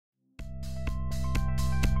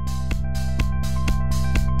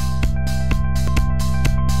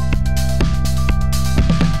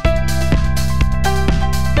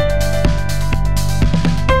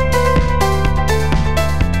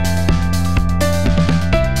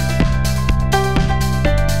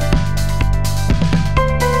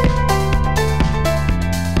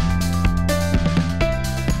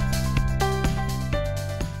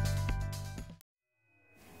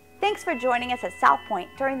for joining us at South Point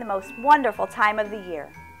during the most wonderful time of the year.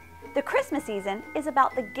 The Christmas season is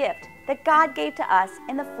about the gift that God gave to us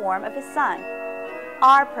in the form of His Son.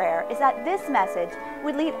 Our prayer is that this message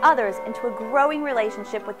would lead others into a growing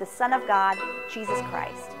relationship with the Son of God, Jesus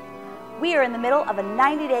Christ. We are in the middle of a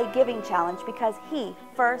 90-day giving challenge because He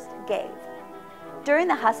first gave. During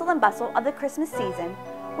the hustle and bustle of the Christmas season,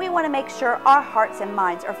 we want to make sure our hearts and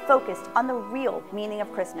minds are focused on the real meaning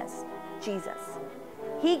of Christmas, Jesus.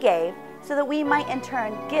 He gave so that we might in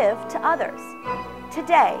turn give to others.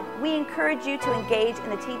 Today, we encourage you to engage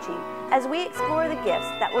in the teaching as we explore the gifts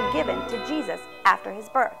that were given to Jesus after His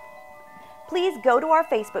birth. Please go to our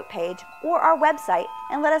Facebook page or our website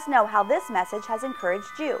and let us know how this message has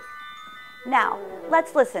encouraged you. Now,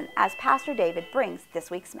 let's listen as Pastor David brings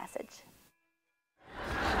this week's message.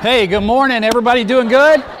 Hey, good morning. Everybody doing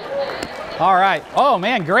good? All right. Oh,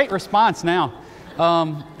 man, great response now.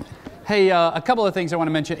 Hey, a couple of things I want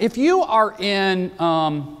to mention. If you are in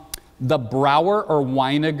the Brower or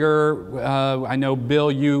Weiniger, I know,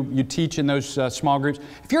 Bill, you teach in those small groups.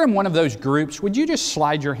 If you're in one of those groups, would you just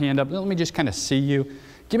slide your hand up? Let me just kind of see you.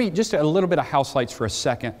 Give me just a little bit of house lights for a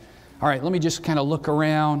second. All right, let me just kind of look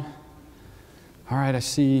around. All right, I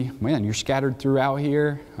see. Man, you're scattered throughout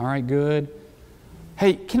here. All right, good.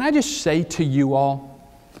 Hey, can I just say to you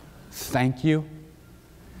all, thank you.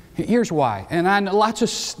 Here's why. And I know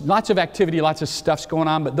lots of activity, lots of stuff's going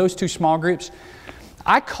on, but those two small groups,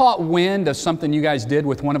 I caught wind of something you guys did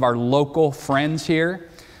with one of our local friends here.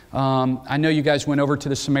 I know you guys went over to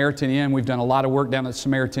the Samaritan Inn. We've done a lot of work down at the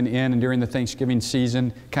Samaritan Inn and during the Thanksgiving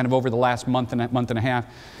season, kind of over the last month and a half.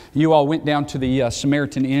 You all went down to the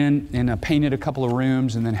Samaritan Inn and painted a couple of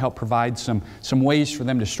rooms and then helped provide some ways for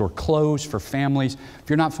them to store clothes for families. If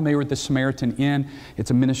you're not familiar with the Samaritan Inn,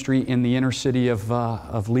 it's a ministry in the inner city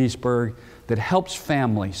of Leesburg that helps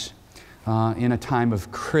families in a time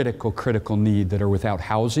of critical need that are without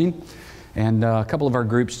housing. And a couple of our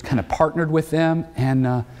groups kind of partnered with them.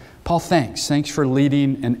 And Paul, thanks for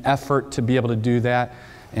leading an effort to be able to do that.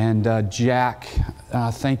 And Jack,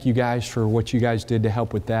 thank you guys for what you guys did to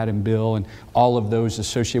help with that, and Bill and all of those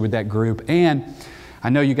associated with that group. And I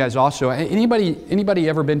know you guys also, anybody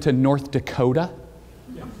ever been to North Dakota?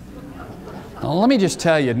 Yeah. Well, let me just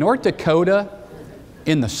tell you, North Dakota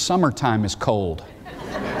in the summertime is cold,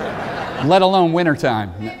 let alone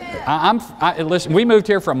wintertime. Listen, we moved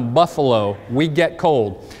here from Buffalo. We get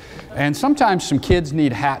cold. And sometimes some kids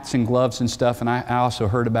need hats and gloves and stuff, and I also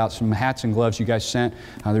heard about some hats and gloves you guys sent.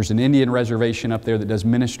 There's an Indian reservation up there that does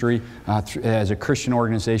ministry as a Christian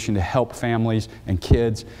organization to help families and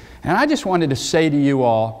kids. And I just wanted to say to you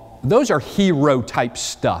all, those are hero-type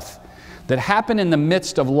stuff that happen in the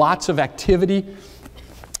midst of lots of activity.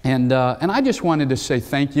 And I just wanted to say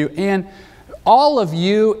thank you. And all of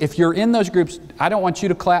you, if you're in those groups, I don't want you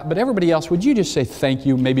to clap, but everybody else, would you just say thank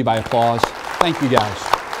you, maybe by applause? Thank you, guys.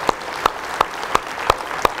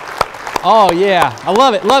 Oh, yeah. I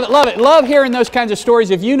love it, love it, love it. Love hearing those kinds of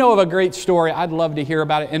stories. If you know of a great story, I'd love to hear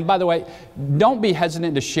about it. And by the way, don't be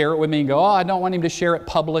hesitant to share it with me and go, oh, I don't want him to share it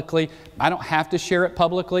publicly. I don't have to share it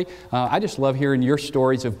publicly. I just love hearing your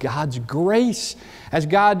stories of God's grace. As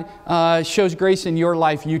God shows grace in your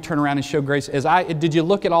life, you turn around and show grace. Did you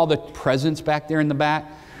look at all the presents back there in the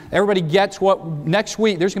back? Everybody gets what next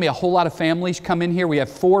week, there's going to be a whole lot of families come in here. We have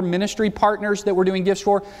 4 ministry partners that we're doing gifts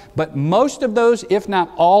for. But most of those, if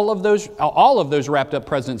not all of those wrapped up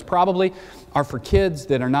presents probably are for kids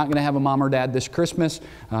that are not going to have a mom or dad this Christmas.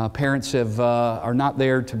 Parents are not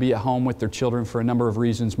there to be at home with their children for a number of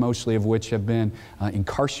reasons, mostly of which have been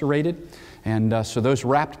incarcerated. And so those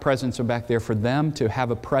wrapped presents are back there for them to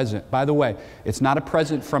have a present. By the way, it's not a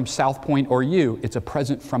present from South Point or you. It's a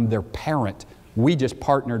present from their parent. We just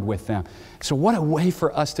partnered with them. So what a way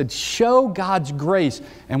for us to show God's grace,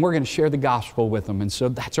 and we're going to share the gospel with them. And so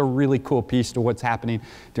that's a really cool piece to what's happening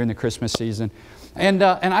during the Christmas season. And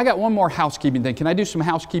I got one more housekeeping thing. Can I do some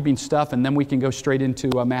housekeeping stuff, and then we can go straight into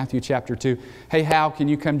Matthew chapter 2. Hey, Hal, can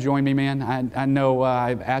you come join me, man? I know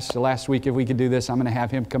I've asked you last week if we could do this. I'm going to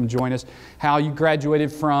have him come join us. Hal, you graduated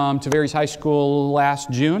from Tavares High School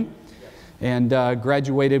last June, and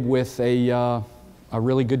graduated with a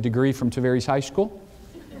really good degree from Tavares High School.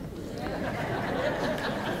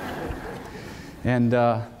 And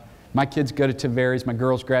my kids go to Tavares, my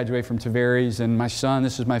girls graduate from Tavares, and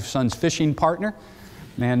this is my son's fishing partner.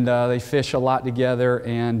 And they fish a lot together,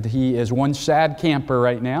 and he is one sad camper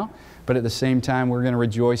right now. But at the same time, we're going to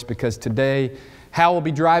rejoice because today, Hal will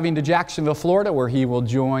be driving to Jacksonville, Florida, where he will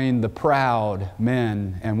join the proud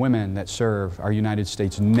men and women that serve our United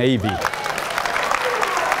States Navy.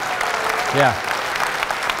 Yeah.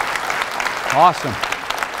 Awesome.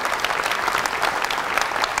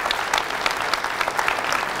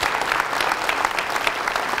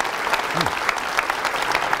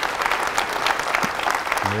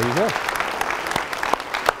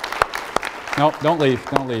 Nope, don't leave.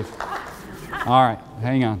 Don't leave. All right,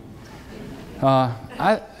 hang on.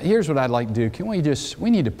 Here's what I'd like to do. Can we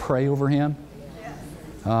need to pray over him.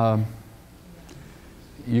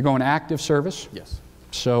 You're going active service? Yes.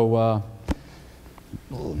 So,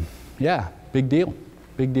 yeah, big deal.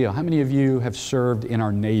 Big deal. How many of you have served in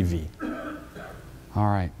our Navy? All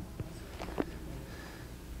right.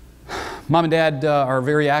 Mom and Dad are a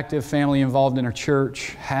very active family involved in our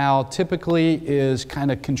church. Hal typically is kind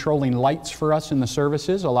of controlling lights for us in the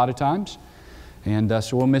services a lot of times. And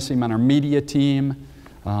so we'll miss him on our media team.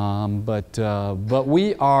 But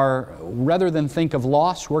we are, rather than think of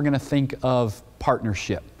loss, we're going to think of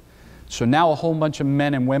partnership. So now a whole bunch of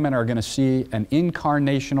men and women are going to see an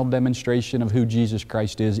incarnational demonstration of who Jesus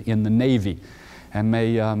Christ is in the Navy. And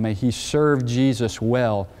may he serve Jesus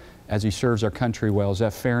well as he serves our country well. Is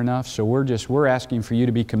that fair enough? So we're asking for you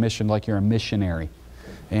to be commissioned like you're a missionary.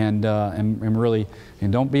 And really, and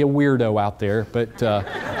don't be a weirdo out there, but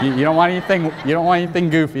you don't want anything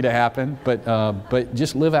goofy to happen, but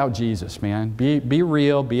just live out Jesus, man. Be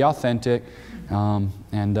real, be authentic,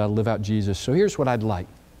 and live out Jesus. So here's what I'd like.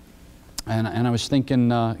 And I was thinking,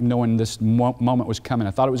 knowing this moment was coming,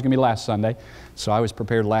 I thought it was going to be last Sunday, so I was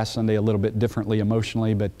prepared last Sunday a little bit differently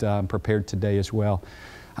emotionally, but I'm prepared today as well.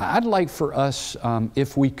 I'd like for us,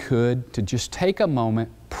 if we could, to just take a moment,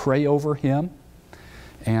 pray over him,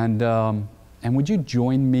 and would you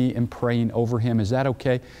join me in praying over him? Is that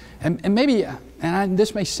okay? And maybe,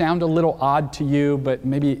 this may sound a little odd to you, but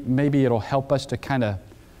maybe it'll help us to kind of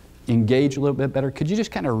engage a little bit better. Could you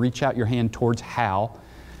just kind of reach out your hand towards Hal?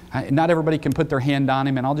 Not everybody can put their hand on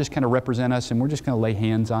him, and I'll just kind of represent us, and we're just going to lay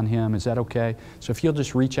hands on him. Is that okay? So if you'll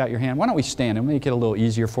just reach out your hand. Why don't we stand and make it a little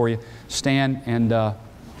easier for you. Stand, and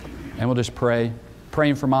we'll just pray.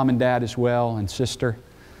 Praying for Mom and Dad as well, and sister.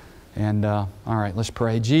 And all right, let's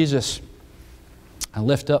pray. Jesus, I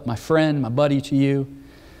lift up my friend, my buddy to you.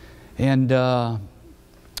 And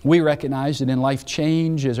we recognize that in life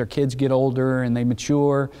change, as our kids get older and they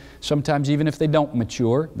mature, sometimes even if they don't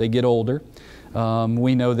mature, they get older.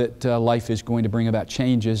 We know that life is going to bring about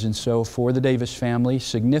changes, and so for the Davis family,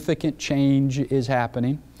 significant change is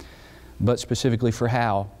happening, but specifically for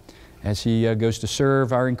Hal. As he goes to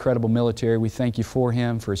serve our incredible military, we thank you for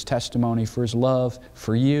him, for his testimony, for his love,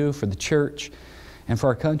 for you, for the church, and for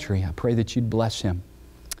our country. I pray that you'd bless him.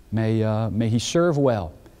 May he serve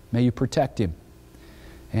well. May you protect him.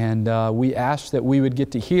 And we ask that we would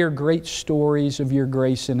get to hear great stories of your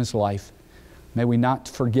grace in his life. May we not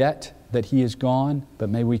forget that he is gone, but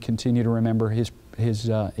may we continue to remember his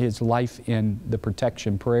life in the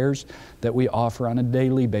protection prayers that we offer on a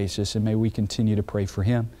daily basis, and may we continue to pray for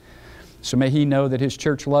him. So may he know that his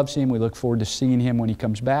church loves him. We look forward to seeing him when he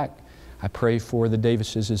comes back. I pray for the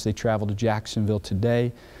Davises as they travel to Jacksonville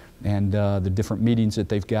today, and the different meetings that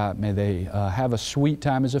they've got. May they have a sweet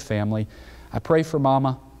time as a family. I pray for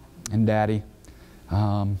Mama and Daddy.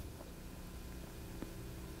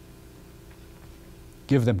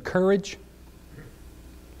 Give them courage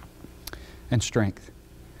and strength.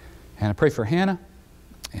 And I pray for Hannah,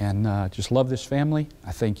 and just love this family.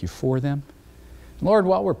 I thank you for them. Lord,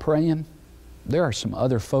 while we're praying, there are some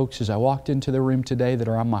other folks as I walked into the room today that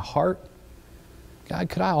are on my heart. God,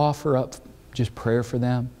 could I offer up just prayer for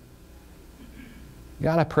them?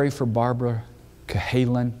 God, I pray for Barbara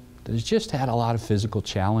Cahalan, that has just had a lot of physical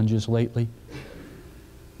challenges lately.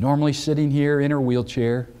 Normally sitting here in her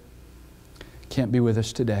wheelchair, can't be with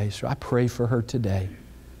us today, so I pray for her today,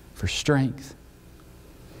 for strength.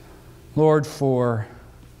 Lord, for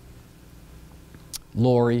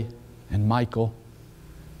Lori and Michael,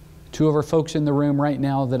 two of our folks in the room right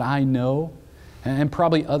now that I know, and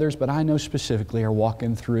probably others, but I know specifically, are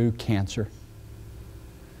walking through cancer.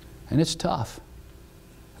 And it's tough.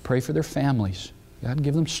 I pray for their families. God,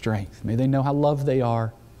 give them strength. May they know how loved they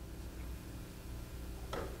are.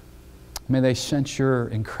 May they sense your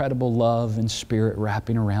incredible love and spirit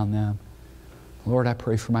wrapping around them. Lord, I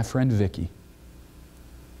pray for my friend Vicki.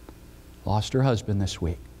 Lost her husband this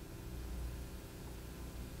week.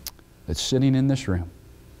 That's sitting in this room.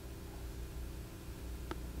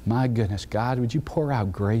 My goodness, God, would you pour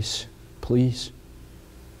out grace, please?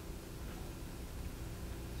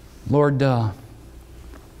 Lord,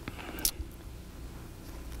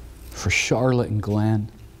 for Charlotte and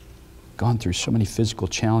Glenn, gone through so many physical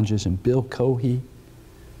challenges, and Bill Cohey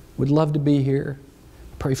would love to be here.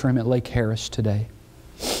 Pray for him at Lake Harris today.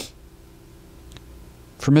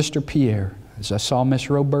 For Mr. Pierre, as I saw Miss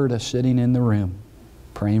Roberta sitting in the room,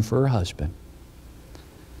 praying for her husband.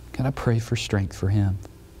 God, I pray for strength for him,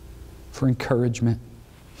 for encouragement.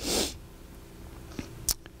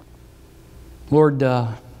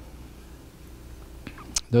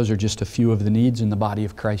 Those are just a few of the needs in the body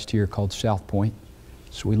of Christ here called South Point.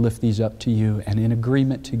 So we lift these up to you, and in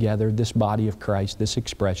agreement together, this body of Christ, this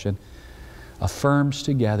expression, affirms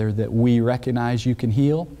together that we recognize you can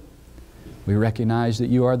heal. We recognize that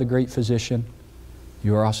you are the great physician.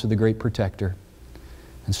 You are also the great protector.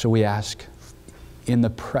 And so we ask, in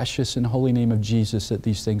the precious and holy name of Jesus, that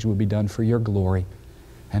these things would be done for your glory.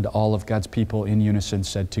 And all of God's people in unison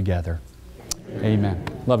said together, amen.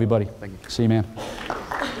 Love you, buddy. Thank you. See you, man.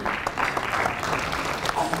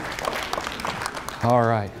 All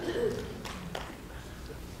right.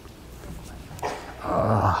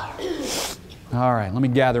 All right, let me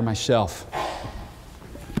gather myself.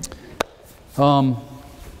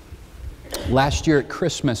 Last year at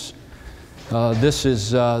Christmas, this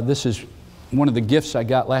is one of the gifts I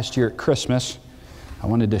got last year at Christmas. I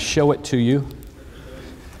wanted to show it to you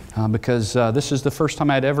because this is the first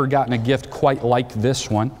time I'd ever gotten a gift quite like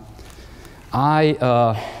this one.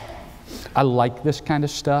 I like this kind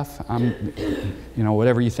of stuff. You know,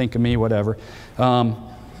 whatever you think of me, whatever.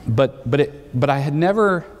 But I had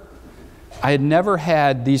never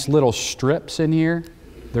had these little strips in here.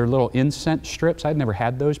 They're little incense strips. I'd never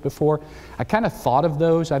had those before. I kind of thought of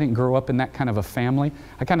those. I didn't grow up in that kind of a family.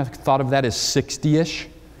 I kind of thought of that as 60-ish,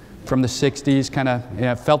 from the 60s. Kind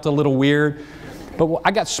of felt a little weird. But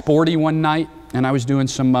I got sporty one night, and I was doing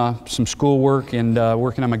some school work and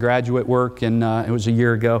working on my graduate work, and it was a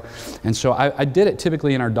year ago. And so I did it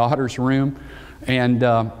typically in our daughter's room, and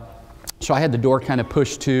so I had the door kind of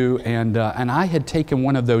pushed to, and I had taken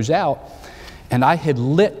one of those out, and I had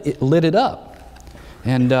lit it up.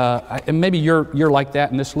 And maybe you're like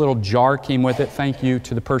that, and this little jar came with it. Thank you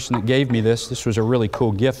to the person that gave me this. This was a really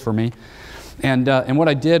cool gift for me. And what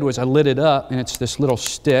I did was I lit it up, and it's this little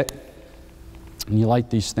stick. And you light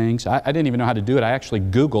these things. I didn't even know how to do it. I actually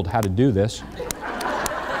Googled how to do this.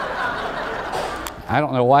 I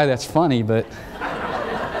don't know why that's funny, but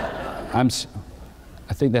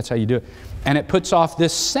I think that's how you do it. And it puts off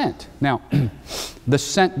this scent. Now, the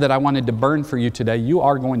scent that I wanted to burn for you today, you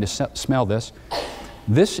are going to smell this.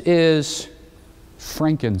 This is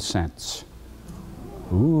frankincense.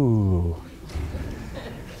 Ooh.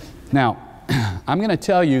 Now, I'm going to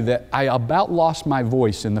tell you that I about lost my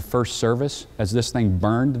voice in the first service as this thing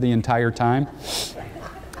burned the entire time.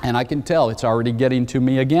 And I can tell it's already getting to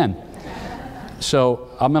me again. So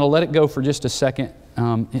I'm going to let it go for just a second.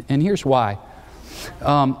 And here's why.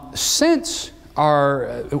 Scents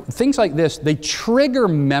are, things like this, they trigger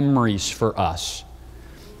memories for us.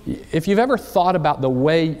 If you've ever thought about the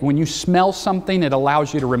way when you smell something, it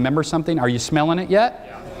allows you to remember something. Are you smelling it yet?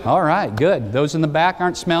 Yeah. All right, good. Those in the back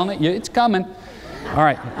aren't smelling it. It's coming. All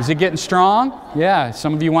right, is it getting strong? Yeah,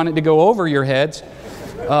 some of you want it to go over your heads.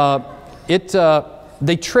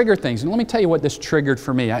 They trigger things. And let me tell you what this triggered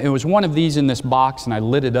for me. It was one of these in this box, and I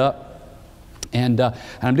lit it up. And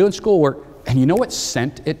I'm doing schoolwork, and you know what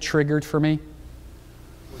scent it triggered for me?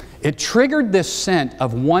 It triggered this scent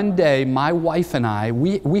of one day my wife and I,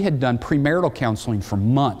 we had done premarital counseling for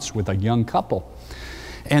months with a young couple.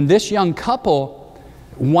 And this young couple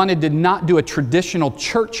wanted to not do a traditional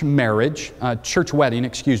church marriage, church wedding,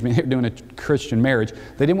 excuse me. They were doing a Christian marriage.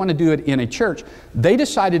 They didn't want to do it in a church. They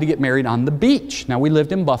decided to get married on the beach. Now, we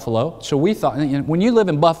lived in Buffalo, so we thought, when you live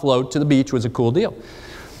in Buffalo, to the beach was a cool deal.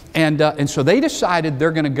 And so they decided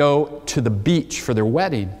they're going to go to the beach for their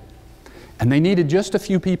wedding. And they needed just a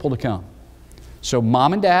few people to come. So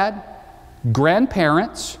mom and dad,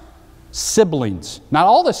 grandparents, siblings. Not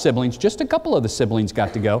all the siblings, just a couple of the siblings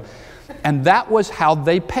got to go. And that was how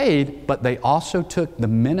they paid, but they also took the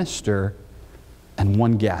minister and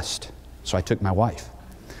one guest. So I took my wife.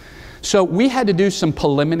 So we had to do some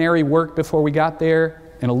preliminary work before we got there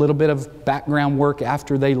and a little bit of background work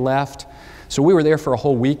after they left. So we were there for a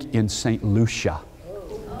whole week in St. Lucia.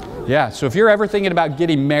 Yeah, so if you're ever thinking about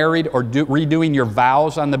getting married or redoing your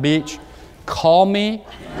vows on the beach, call me.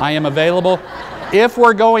 I am available. If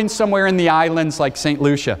we're going somewhere in the islands like St.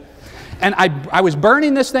 Lucia. And I was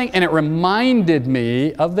burning this thing, and it reminded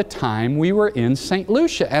me of the time we were in St.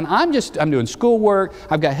 Lucia. And I'm doing schoolwork.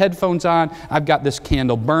 I've got headphones on. I've got this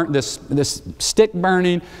candle burnt, this stick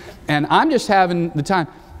burning, and I'm just having the time.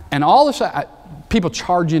 And all of a sudden, people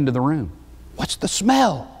charge into the room. What's the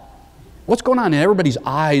smell? What's going on? And everybody's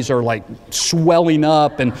eyes are like swelling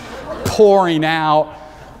up and pouring out.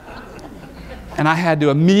 And I had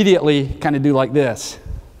to immediately kind of do like this.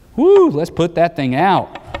 Woo, let's put that thing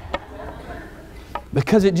out.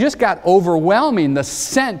 Because it just got overwhelming. The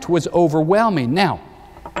scent was overwhelming. Now,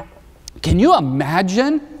 can you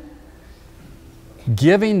imagine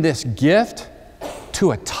giving this gift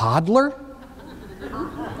to a toddler?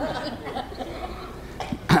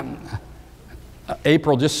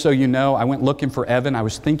 April, just so you know, I went looking for Evan. I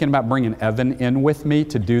was thinking about bringing Evan in with me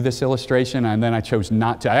to do this illustration, and then I chose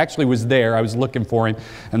not to. I actually was there. I was looking for him,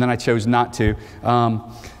 and then I chose not to.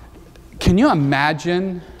 Can you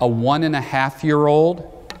imagine a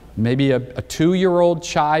 1.5-year-old, maybe a 2-year-old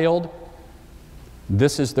child?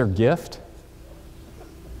 This is their gift?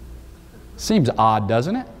 Seems odd,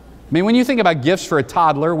 doesn't it? I mean, when you think about gifts for a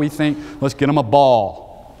toddler, we think, let's get them a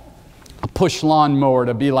ball, a push lawnmower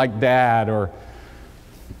to be like Dad, or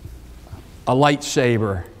a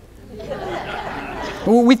lightsaber.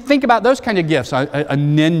 We think about those kind of gifts, a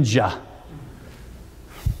ninja.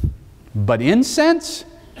 But incense?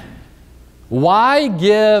 Why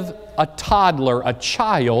give a toddler, a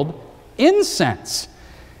child, incense?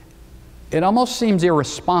 It almost seems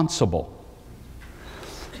irresponsible.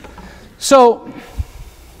 So,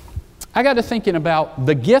 I got to thinking about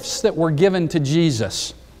the gifts that were given to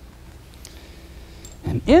Jesus.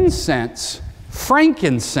 And incense,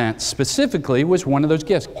 frankincense specifically, was one of those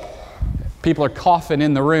gifts. People are coughing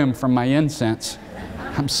in the room from my incense.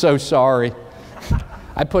 I'm so sorry.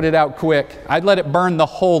 I put it out quick. I'd let it burn the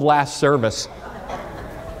whole last service.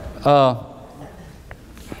 Can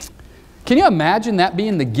you imagine that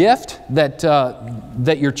being the gift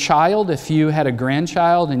that your child, if you had a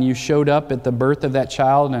grandchild and you showed up at the birth of that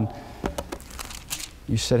child and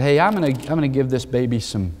you said, hey, I'm gonna give this baby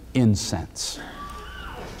some incense.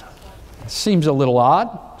 Seems a little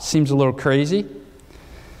odd, seems a little crazy.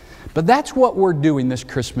 But that's what we're doing this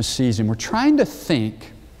Christmas season. We're trying to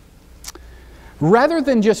think, rather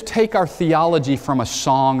than just take our theology from a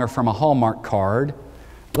song or from a Hallmark card,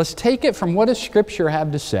 let's take it from what does Scripture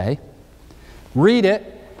have to say, read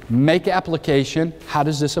it, make application. How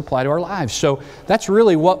does this apply to our lives? So that's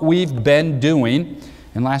really what we've been doing.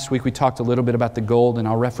 And last week we talked a little bit about the gold, and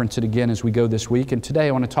I'll reference it again as we go this week. And today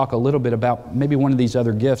I want to talk a little bit about maybe one of these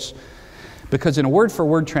other gifts. Because in a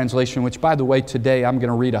word-for-word translation, which by the way today I'm going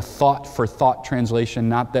to read a thought-for-thought translation,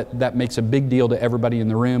 not that that makes a big deal to everybody in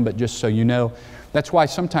the room, but just so you know. That's why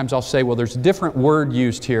sometimes I'll say, well, there's a different word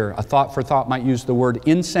used here. A thought-for-thought might use the word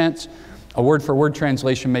incense. A word-for-word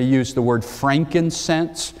translation may use the word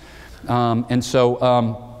frankincense. We're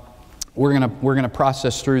going to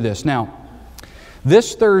process through this. Now,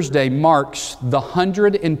 this Thursday marks the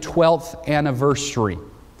 112th anniversary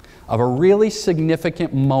of a really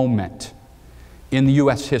significant moment in the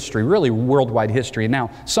U.S. history, really worldwide history.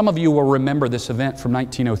 Now, some of you will remember this event from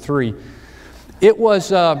 1903. It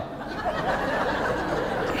was, I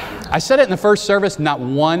said it in the first service, not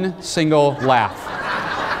one single laugh.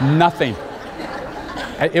 Nothing.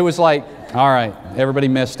 It was like, all right, everybody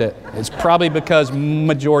missed it. It's probably because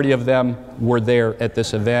majority of them were there at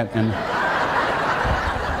this event, and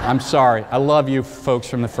I'm sorry. I love you folks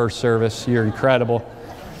from the first service. You're incredible.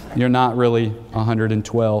 You're not really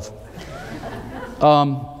 112.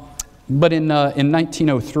 But in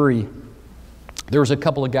 1903, there was a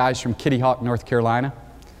couple of guys from Kitty Hawk, North Carolina.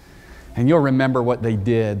 And you'll remember what they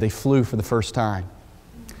did. They flew for the first time.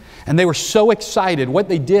 And they were so excited. What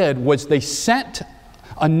they did was they sent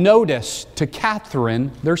a notice to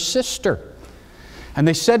Catherine, their sister. And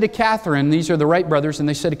they said to Catherine, these are the Wright brothers, and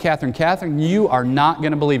they said to Catherine, Catherine, you are not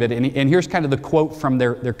going to believe it. And here's kind of the quote from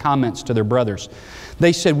their comments to their brothers.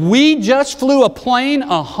 They said, we just flew a plane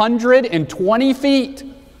 120 feet.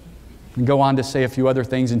 And go on to say a few other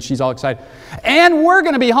things, and she's all excited. And we're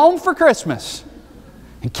going to be home for Christmas.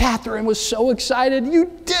 And Catherine was so excited. You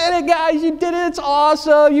did it, guys. You did it. It's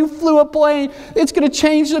awesome. You flew a plane. It's going to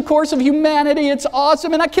change the course of humanity. It's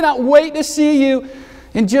awesome. And I cannot wait to see you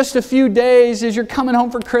in just a few days as you're coming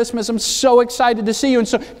home for Christmas. I'm so excited to see you. And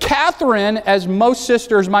so Catherine, as most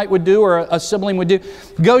sisters would do, or a sibling would do,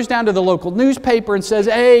 goes down to the local newspaper and says,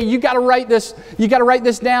 hey, you got to write this. You got to write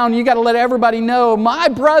this down. You got to let everybody know my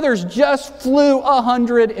brothers just flew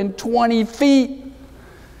 120 feet.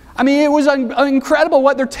 I mean, it was incredible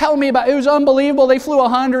what they're telling me about. It was unbelievable. They flew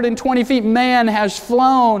 120 feet. Man has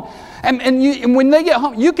flown. And when they get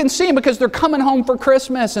home, you can see them because they're coming home for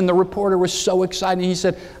Christmas. And the reporter was so excited. He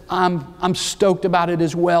said, I'm stoked about it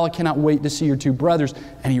as well. I cannot wait to see your two brothers.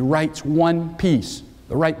 And he writes one piece.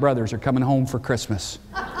 The Wright brothers are coming home for Christmas.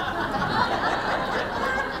 That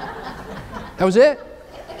was it.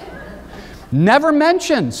 Never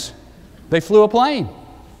mentions they flew a plane.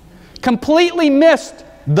 Completely missed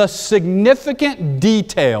the significant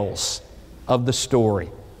details of the story.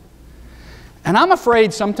 And I'm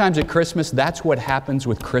afraid sometimes at Christmas, that's what happens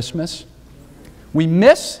with Christmas. We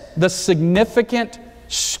miss the significant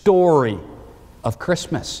story of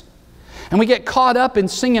Christmas. And we get caught up in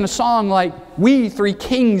singing a song like, We Three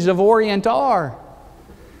Kings of Orient Are.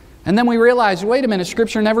 And then we realize, wait a minute,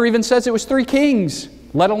 Scripture never even says it was three kings,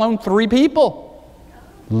 let alone three people.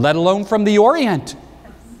 let alone from the Orient.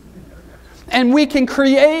 And we can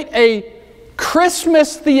create a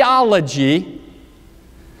Christmas theology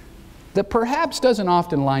that perhaps doesn't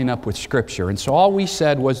often line up with Scripture. And so all we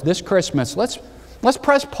said was, this Christmas, let's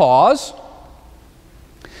press pause,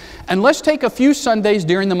 and let's take a few Sundays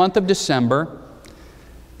during the month of December,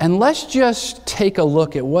 and let's just take a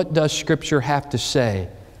look at what does Scripture have to say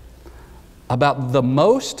about the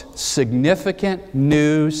most significant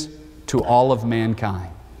news to all of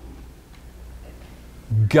mankind.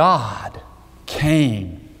 God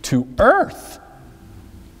came to earth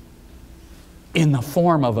in the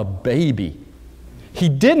form of a baby. He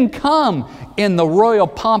didn't come in the royal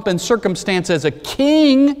pomp and circumstance as a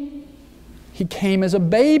king. He came as a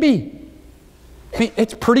baby. I mean,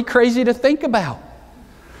 it's pretty crazy to think about.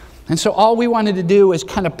 And so all we wanted to do is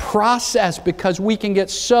kind of process, because we can get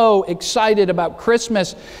so excited about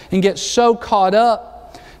Christmas and get so caught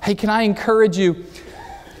up. Hey, can I encourage you?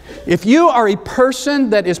 If you are a person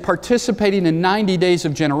that is participating in 90 days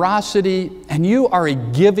of generosity, and you are a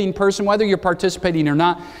giving person, whether you're participating or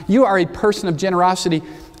not, you are a person of generosity,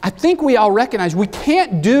 I think we all recognize we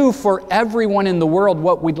can't do for everyone in the world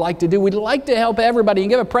what we'd like to do. We'd like to help everybody and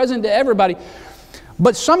give a present to everybody.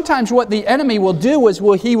 But sometimes what the enemy will do is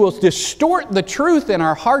he will distort the truth in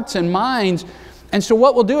our hearts and minds. And so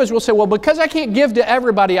what we'll do is we'll say, well, because I can't give to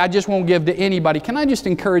everybody, I just won't give to anybody. Can I just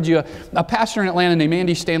encourage you? A pastor in Atlanta named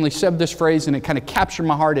Andy Stanley said this phrase, and it kind of captured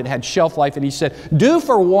my heart. It had shelf life. And he said, do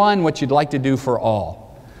for one what you'd like to do for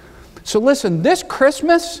all. So listen, this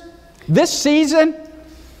Christmas, this season,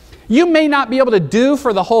 you may not be able to do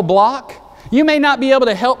for the whole block. You may not be able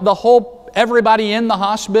to help everybody in the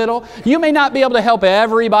hospital. You may not be able to help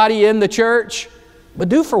everybody in the church. But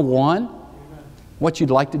do for one what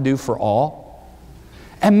you'd like to do for all.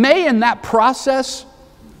 And may in that process,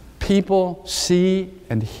 people see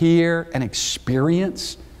and hear and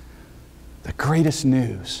experience the greatest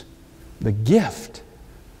news, the gift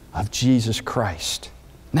of Jesus Christ.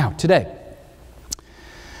 Now, today,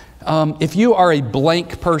 if you are a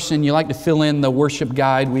blank person, you like to fill in the worship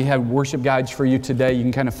guide, we have worship guides for you today. You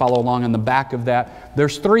can kind of follow along on the back of that.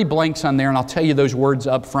 There's 3 blanks on there, and I'll tell you those words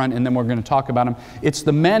up front, and then we're going to talk about them. It's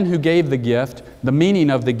the men who gave the gift, the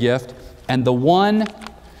meaning of the gift, and the one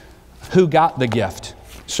who got the gift.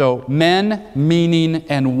 So men, meaning,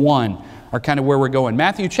 and one are kind of where we're going.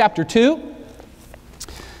 Matthew chapter 2.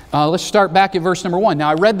 Let's start back at verse number 1. Now,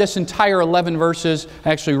 I read this entire 11 verses. I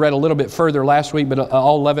actually read a little bit further last week, but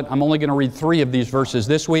all 11. I'm only going to read 3 of these verses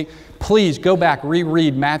this week. Please go back,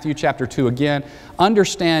 reread Matthew chapter 2 again.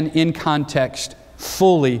 Understand in context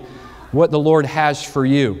fully what the Lord has for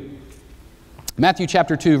you. Matthew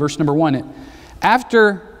chapter 2, verse number 1.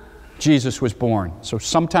 After Jesus was born. So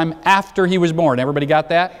sometime after He was born. Everybody got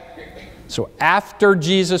that? So after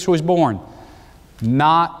Jesus was born. He's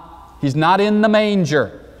not in the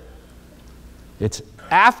manger. It's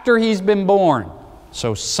after He's been born.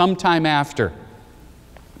 So sometime after.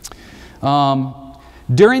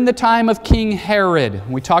 During the time of King Herod.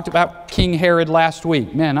 We talked about King Herod last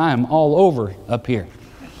week. Man, I am all over up here.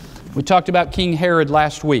 We talked about King Herod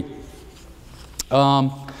last week.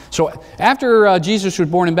 So after Jesus was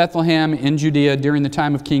born in Bethlehem in Judea during the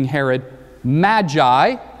time of King Herod,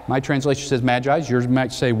 Magi, my translation says Magi, yours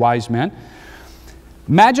might say wise men.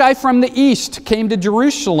 Magi from the east came to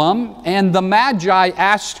Jerusalem, and the Magi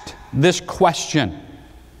asked this question.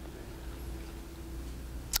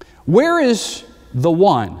 Where is the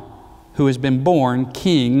one who has been born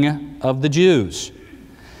King of the Jews?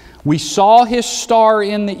 We saw His star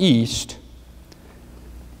in the east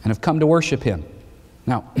and have come to worship Him.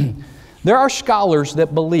 Now, there are scholars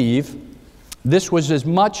that believe this was as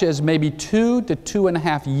much as maybe 2 to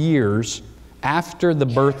 2.5 years after the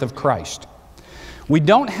birth of Christ. We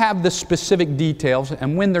don't have the specific details,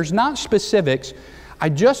 and when there's not specifics, I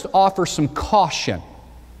just offer some caution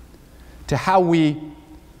to how when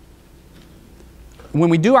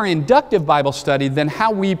we do our inductive Bible study, then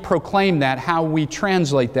how we proclaim that, how we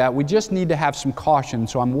translate that, we just need to have some caution.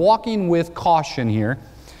 So I'm walking with caution here.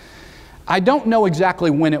 I don't know exactly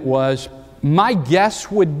when it was. My guess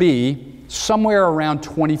would be somewhere around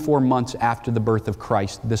 24 months after the birth of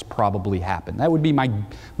Christ, this probably happened. That would be my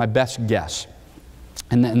best guess.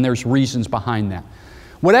 And there's reasons behind that.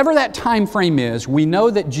 Whatever that time frame is, we know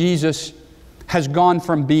that Jesus has gone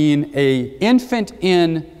from being an infant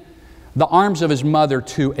in the arms of His mother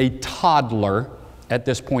to a toddler at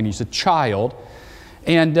this point. He's a child.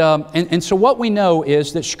 And so what we know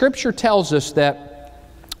is that Scripture tells us that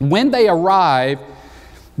when they arrive,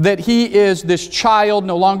 that He is this child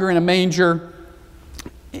no longer in a manger.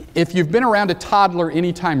 if you've been around a toddler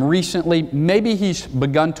anytime recently, maybe he's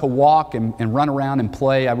begun to walk and run around and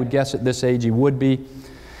play. I would guess at this age he would be.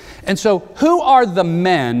 And so who are the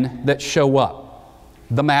men that show up?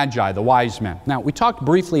 The Magi, the wise men. Now, we talked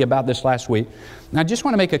briefly about this last week. And I just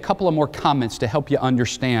want to make a couple of more comments to help you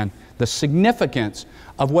understand the significance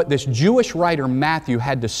of what this Jewish writer Matthew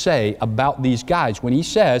had to say about these guys when he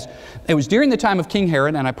says, it was during the time of King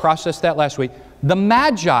Herod, and I processed that last week, the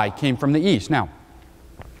Magi came from the east. Now,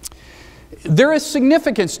 there is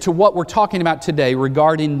significance to what we're talking about today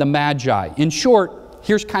regarding the Magi. In short,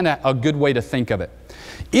 here's kind of a good way to think of it.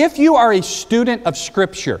 If you are a student of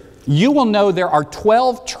Scripture, you will know there are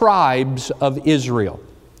 12 tribes of Israel.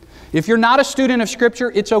 If you're not a student of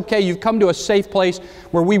Scripture, it's okay. You've come to a safe place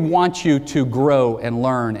where we want you to grow and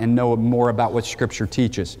learn and know more about what Scripture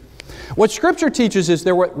teaches. What Scripture teaches is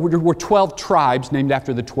there were 12 tribes named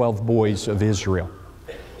after the 12 boys of Israel.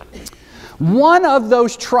 One of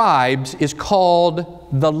those tribes is called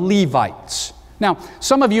the Levites. Now,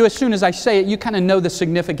 some of you, as soon as I say it, you kind of know the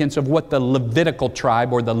significance of what the Levitical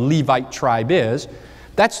tribe or the Levite tribe is.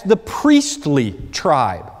 That's the priestly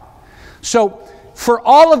tribe. So, for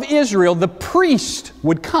all of Israel, the priest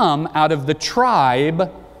would come out of the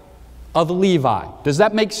tribe of Levi. Does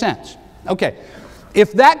that make sense? Okay.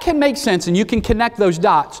 If that can make sense and you can connect those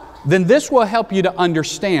dots, then this will help you to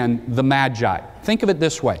understand the Magi. Think of it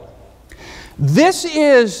this way. This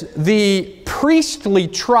is the priestly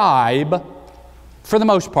tribe, for the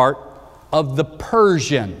most part, of the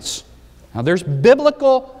Persians. Now there's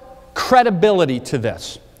biblical credibility to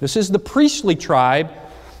this. This is the priestly tribe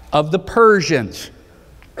of the Persians,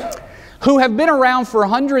 who have been around for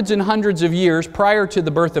hundreds and hundreds of years prior to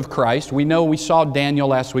the birth of Christ. We know, we saw Daniel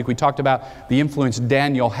last week. We talked about the influence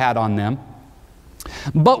Daniel had on them.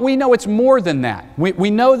 But we know it's more than that.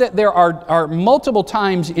 We know that there are multiple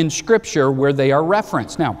times in Scripture where they are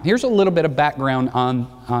referenced. Now, here's a little bit of background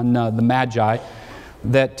on the Magi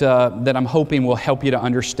that I'm hoping will help you to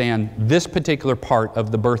understand this particular part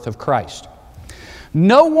of the birth of Christ.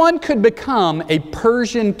 No one could become a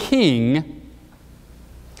Persian king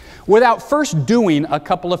without first doing a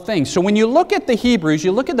couple of things. So when you look at the Hebrews,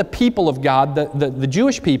 you look at the people of God, the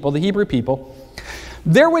Jewish people, the Hebrew people,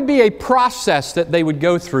 there would be a process that they would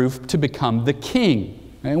go through to become the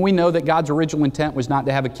king. And we know that God's original intent was not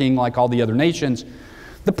to have a king like all the other nations.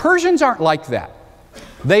 The Persians aren't like that.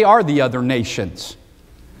 They are the other nations.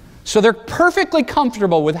 So they're perfectly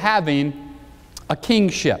comfortable with having a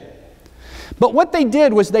kingship. But what they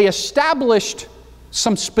did was they established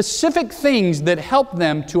some specific things that helped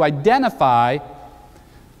them to identify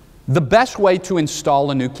the best way to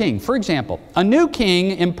install a new king. For example, a new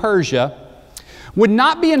king in Persia would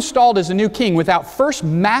not be installed as a new king without first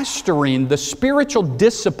mastering the spiritual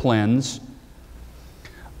disciplines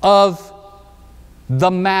of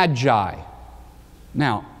the Magi.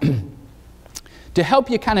 Now, to help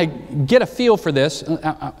you kind of get a feel for this,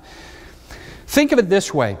 think of it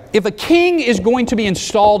this way. If a king is going to be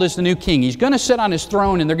installed as the new king, he's going to sit on his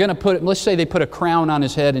throne and they're going to put, let's say they put a crown on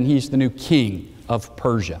his head and he's the new king of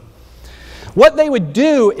Persia. What they would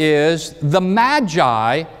do is the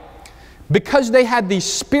Magi, because they had these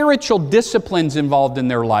spiritual disciplines involved in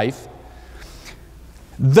their life,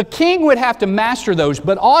 the king would have to master those,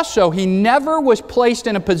 but also he never was placed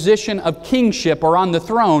in a position of kingship or on the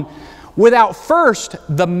throne without first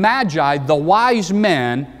the Magi, the wise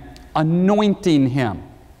men, anointing him.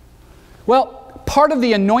 Well, part of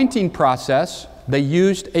the anointing process, they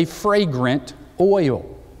used a fragrant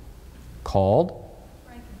oil called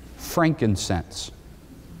frankincense.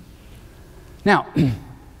 Now,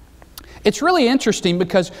 it's really interesting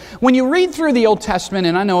because when you read through the Old Testament,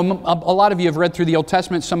 and I know a lot of you have read through the Old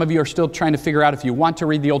Testament, some of you are still trying to figure out if you want to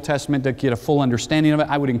read the Old Testament to get a full understanding of it,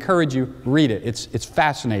 I would encourage you, read it. It's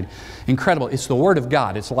fascinating, incredible. It's the Word of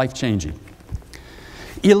God. It's life-changing.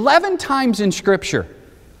 11 times in Scripture,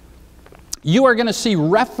 you are going to see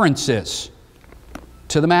references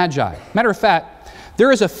to the Magi. Matter of fact,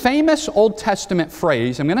 there is a famous Old Testament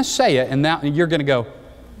phrase. I'm going to say it, and now you're going to go,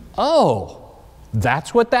 oh,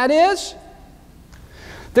 that's what that is?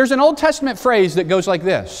 There's an Old Testament phrase that goes like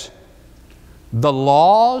this: the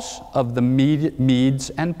laws of the Medes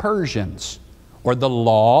and Persians, or the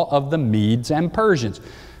law of the Medes and Persians.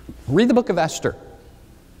 Read the book of Esther.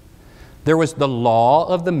 There was the law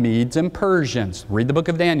of the Medes and Persians. Read the book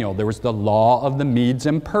of Daniel. There was the law of the Medes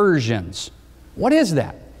and Persians. What is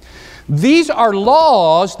that? These are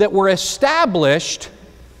laws that were established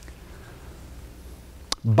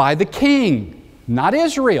by the king. Not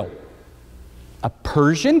Israel, a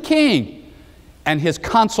Persian king. And his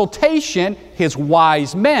consultation, his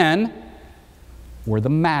wise men, were the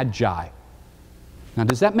Magi. Now,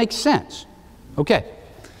 does that make sense? Okay.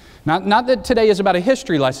 Not that today is about a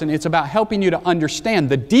history lesson. It's about helping you to understand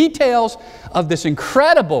the details of this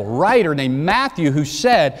incredible writer named Matthew who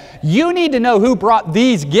said, you need to know who brought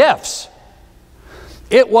these gifts.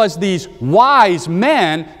 It was these wise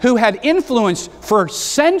men who had influenced for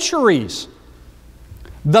centuries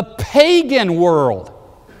the pagan world.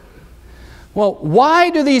 Well,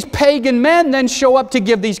 why do these pagan men then show up to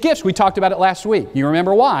give these gifts? We talked about it last week. You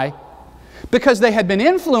remember why? Because they had been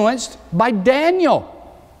influenced by Daniel.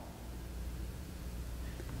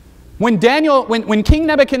 When King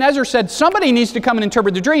Nebuchadnezzar said, somebody needs to come and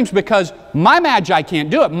interpret the dreams because my magi can't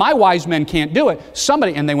do it, my wise men can't do it,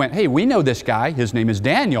 and they went, hey, we know this guy, his name is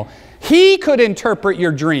Daniel. He could interpret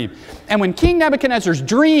your dream. And when King Nebuchadnezzar's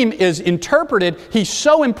dream is interpreted, he's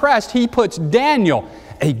so impressed, he puts Daniel,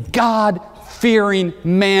 a God-fearing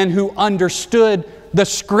man who understood the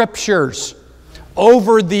Scriptures,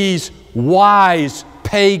 over these wise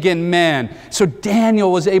pagan men. So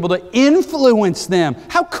Daniel was able to influence them.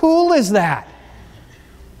 How cool is that?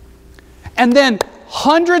 And then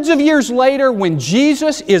hundreds of years later, when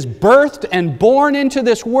Jesus is birthed and born into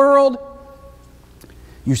this world,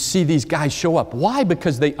 you see these guys show up. Why?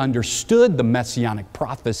 Because they understood the messianic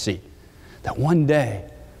prophecy that one day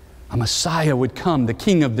a Messiah would come, the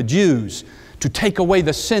King of the Jews, to take away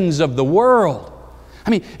the sins of the world. I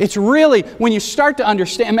mean, it's really, when you start to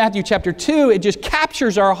understand Matthew chapter 2, it just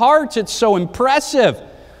captures our hearts. It's so impressive.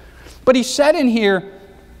 But he said in here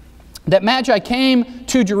that Magi came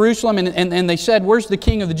to Jerusalem and they said, where's the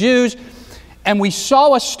King of the Jews? And we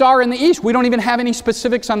saw a star in the east. We don't even have any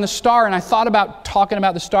specifics on the star. And I thought about talking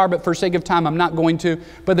about the star, but for sake of time, I'm not going to.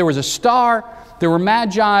 But there was a star. There were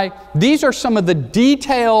Magi. These are some of the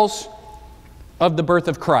details of the birth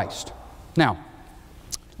of Christ. Now,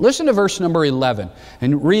 listen to verse number 11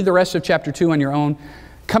 and read the rest of chapter 2 on your own.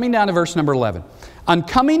 Coming down to verse number 11. On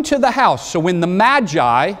coming to the house, so when the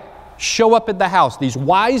Magi show up at the house, these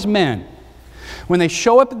wise men, when they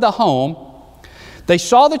show up at the home, they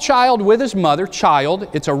saw the child with his mother. Child,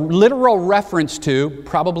 it's a literal reference to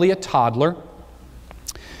probably a toddler.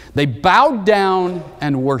 They bowed down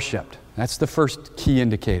and worshiped. That's the first key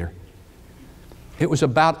indicator. It was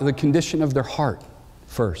about the condition of their heart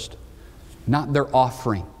first, not their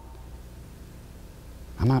offering.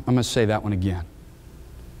 I'm going to say that one again.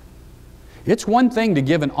 It's one thing to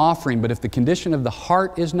give an offering, but if the condition of the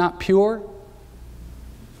heart is not pure,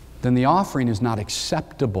 then the offering is not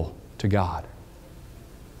acceptable to God.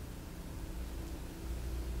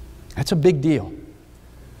 That's a big deal.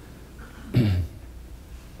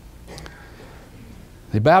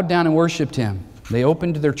 They bowed down and worshiped Him. They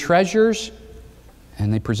opened their treasures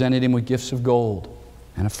and they presented Him with gifts of gold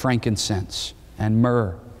and of frankincense and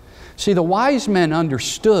myrrh. See, the wise men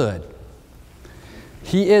understood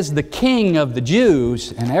He is the King of the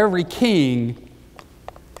Jews, and every king,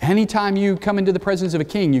 anytime you come into the presence of a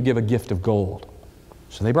king, you give a gift of gold.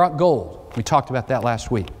 So they brought gold. We talked about that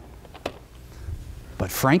last week. But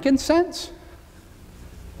frankincense?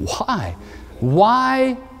 Why?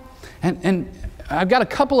 Why? And I've got a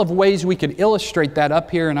couple of ways we could illustrate that up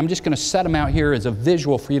here, and I'm just going to set them out here as a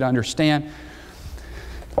visual for you to understand.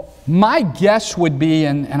 My guess would be,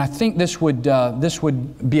 and I think this would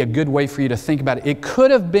be a good way for you to think about it. It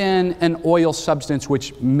could have been an oil substance,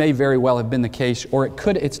 which may very well have been the case, or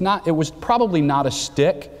it was probably not a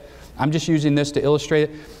stick. I'm just using this to illustrate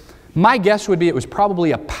it. My guess would be it was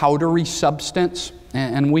probably a powdery substance,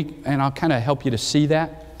 and I'll kind of help you to see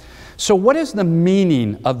that. So what is the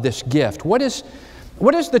meaning of this gift? What is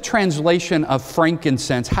the translation of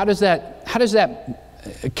frankincense? How does that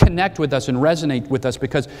connect with us and resonate with us?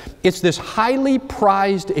 Because it's this highly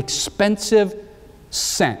prized, expensive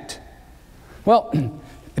scent. Well,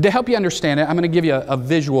 to help you understand it, I'm going to give you a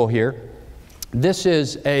visual here. This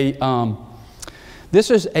is a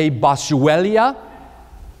Boswellia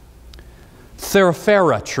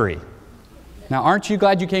thyrifera tree. Now, aren't you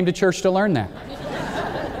glad you came to church to learn that?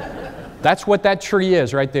 That's what that tree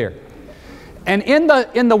is right there. And in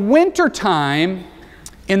the wintertime,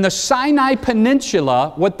 in the Sinai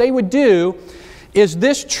Peninsula, what they would do is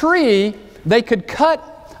this tree, they could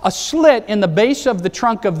cut a slit in the base of the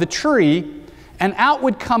trunk of the tree, and out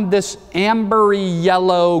would come this ambery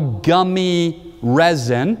yellow gummy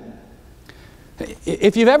resin.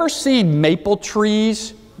 If you've ever seen maple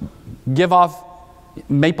trees give off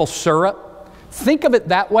maple syrup, think of it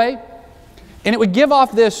that way. And it would give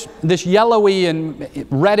off this yellowy and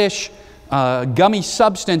reddish gummy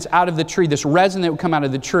substance out of the tree, this resin that would come out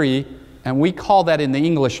of the tree, and we call that in the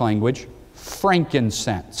English language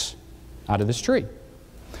frankincense out of this tree.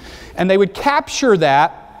 And they would capture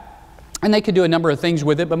that And they could do a number of things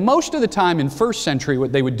with it, but most of the time in first century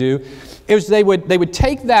what they would do is they would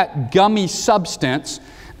take that gummy substance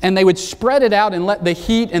and they would spread it out and let the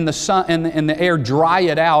heat and the sun and the air dry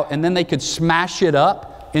it out, and then they could smash it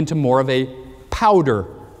up into more of a powder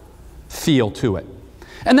feel to it.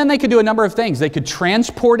 And then they could do a number of things. They could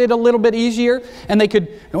transport it a little bit easier, and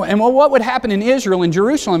what would happen in Israel, in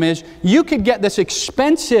Jerusalem, is you could get this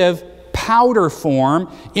expensive powder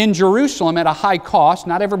form in Jerusalem at a high cost.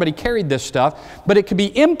 Not everybody carried this stuff, but it could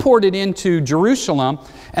be imported into Jerusalem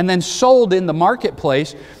and then sold in the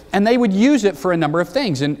marketplace, and they would use it for a number of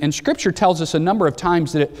things. And Scripture tells us a number of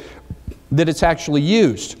times that it's actually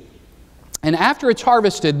used. And after it's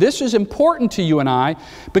harvested, this is important to you and I,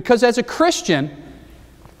 because as a Christian,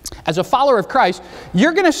 as a follower of Christ,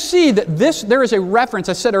 you're going to see that there is a reference.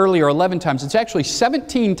 I said earlier 11 times. It's actually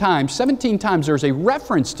 17 times. 17 times there's a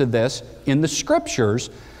reference to this in the Scriptures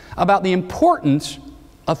about the importance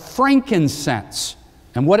of frankincense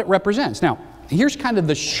and what it represents. Now, here's kind of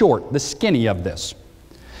the skinny of this.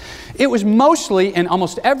 It was mostly, and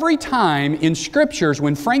almost every time in Scriptures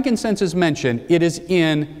when frankincense is mentioned, it is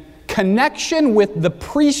in connection with the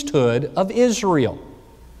priesthood of Israel.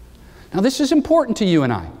 Now, this is important to you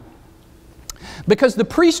and I, because the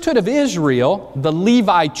priesthood of Israel, the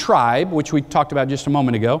Levi tribe, which we talked about just a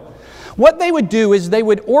moment ago, what they would do is they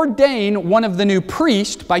would ordain one of the new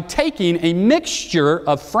priests by taking a mixture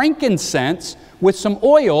of frankincense with some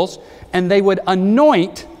oils, and they would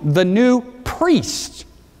anoint the new priest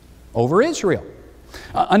over Israel.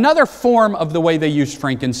 Another form of the way they used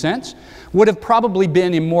frankincense would have probably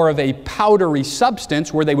been in more of a powdery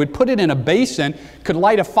substance, where they would put it in a basin, could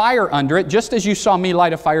light a fire under it, just as you saw me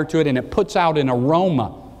light a fire to it, and it puts out an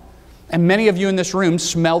aroma. And many of you in this room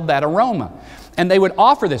smelled that aroma. And they would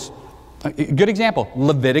offer this. A good example,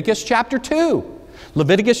 Leviticus chapter 2.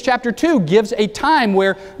 Leviticus chapter 2 gives a time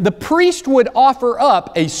where the priest would offer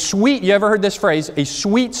up a sweet, you ever heard this phrase, a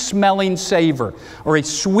sweet smelling savor, or a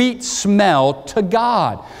sweet smell to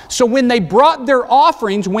God. So when they brought their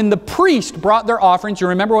offerings, when the priest brought their offerings, you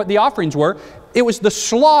remember what the offerings were? It was the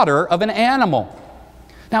slaughter of an animal.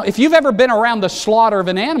 Now, if you've ever been around the slaughter of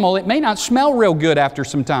an animal, it may not smell real good after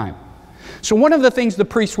some time. So one of the things the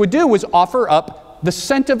priest would do was offer up the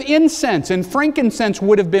scent of incense, and frankincense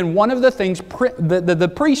would have been one of the things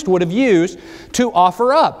the priest would have used to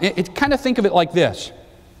offer up. Kind of think of it like this.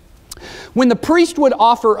 When the priest would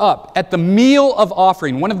offer up at the meal of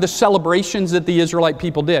offering, one of the celebrations that the Israelite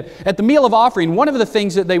people did, at the meal of offering, one of the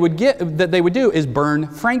things that they would do is burn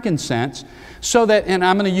frankincense, so that, and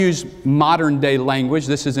I'm going to use modern day language,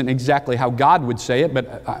 this isn't exactly how God would say it,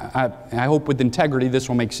 but I hope with integrity this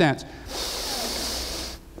will make sense.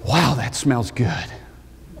 Wow, that smells good,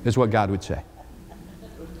 is what God would say.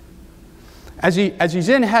 As He's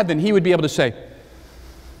in heaven, He would be able to say,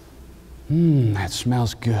 that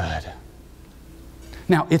smells good.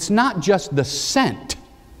 Now, it's not just the scent.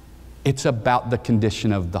 It's about the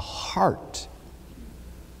condition of the heart.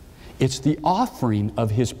 It's the offering of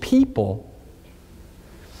His people.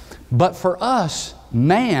 But for us,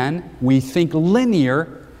 man, we think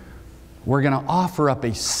linear. We're going to offer up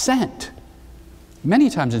a scent.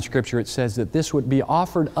 Many times in Scripture it says that this would be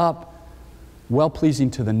offered up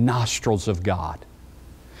well-pleasing to the nostrils of God.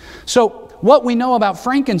 So what we know about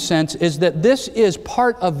frankincense is that this is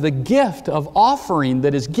part of the gift of offering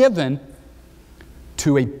that is given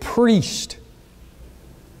to a priest.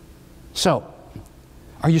 So,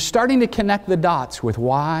 are you starting to connect the dots with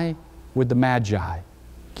why would the Magi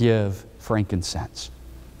give frankincense?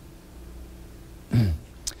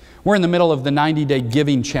 We're in the middle of the 90-day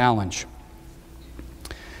giving challenge.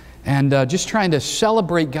 And just trying to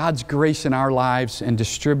celebrate God's grace in our lives and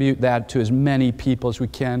distribute that to as many people as we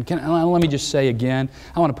can. Let me just say again,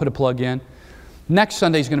 I want to put a plug in. Next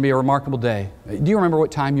Sunday is going to be a remarkable day. Do you remember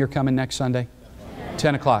what time you're coming next Sunday?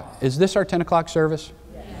 10 o'clock. Is this our 10 o'clock service?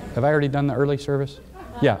 Have I already done the early service?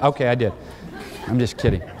 Yeah, okay, I did. I'm just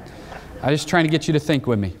kidding. I'm just trying to get you to think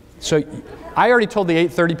with me. So I already told the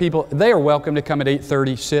 8:30 people, they are welcome to come at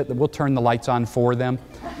 8:30, sit. We'll turn the lights on for them.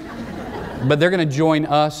 But they're going to join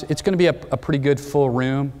us. It's going to be a pretty good full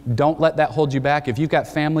room. Don't let that hold you back. If you've got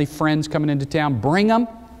family, friends coming into town, bring them.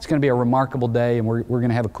 It's going to be a remarkable day, and we're going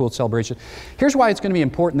to have a cool celebration. Here's why it's going to be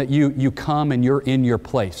important that you come and you're in your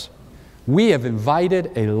place. We have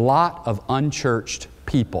invited a lot of unchurched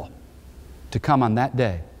people to come on that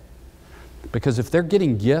day. Because if they're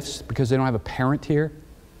getting gifts because they don't have a parent here,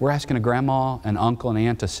 we're asking a grandma, an uncle, an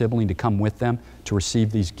aunt, a sibling to come with them to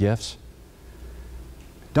receive these gifts.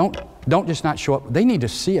 Don't just not show up. They need to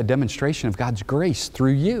see a demonstration of God's grace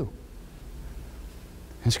through you.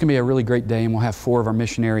 It's going to be a really great day, and we'll have 4 of our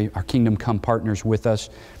missionary, our Kingdom Come partners with us.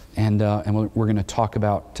 And we're going to talk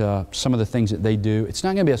about some of the things that they do. It's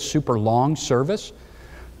not going to be a super long service.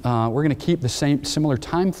 We're going to keep the similar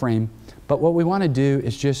time frame, but what we want to do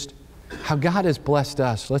is just how God has blessed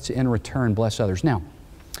us. Let's in return bless others. Now,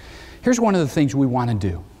 here's one of the things we want to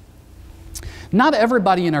do. Not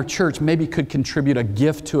everybody in our church maybe could contribute a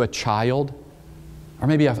gift to a child, or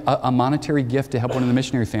maybe a monetary gift to help one of the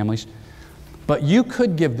missionary families, but you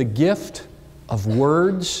could give the gift of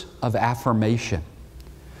words of affirmation.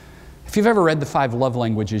 If you've ever read the 5 love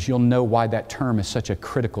languages, you'll know why that term is such a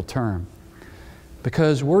critical term.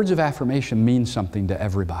 Because words of affirmation mean something to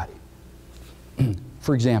everybody.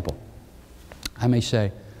 For example, I may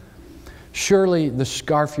say, "Shirley, the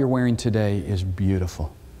scarf you're wearing today is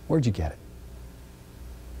beautiful. Where'd you get it?"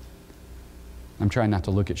 I'm trying not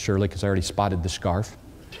to look at Shirley because I already spotted the scarf.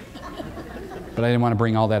 But I didn't want to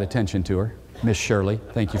bring all that attention to her. Miss Shirley,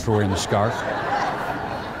 thank you for wearing the scarf.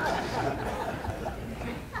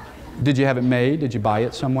 Did you have it made? Did you buy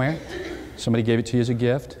it somewhere? Somebody gave it to you as a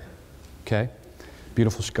gift? Okay.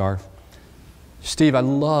 Beautiful scarf. "Steve, I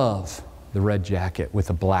love the red jacket with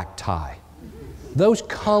a black tie. Those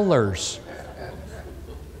colors,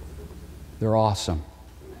 they're awesome.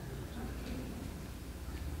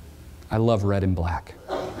 I love red and black.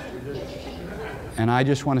 And I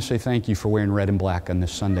just want to say thank you for wearing red and black on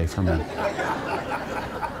this Sunday for me."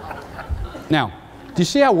 Now, do you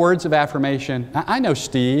see how words of affirmation, I know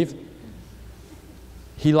Steve,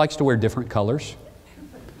 he likes to wear different colors.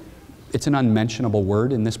 It's an unmentionable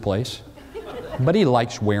word in this place, but he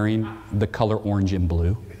likes wearing the color orange and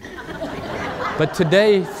blue. But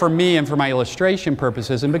today, for me and for my illustration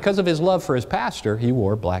purposes, and because of his love for his pastor, he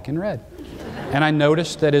wore black and red. And I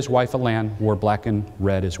noticed that his wife, Alan, wore black and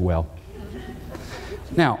red as well.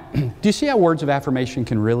 Now, do you see how words of affirmation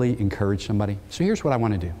can really encourage somebody? So here's what I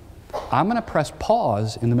want to do. I'm going to press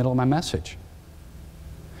pause in the middle of my message.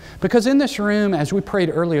 Because in this room, as we prayed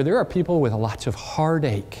earlier, there are people with lots of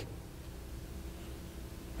heartache.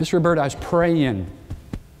 Miss Roberta, I was praying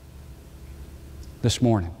this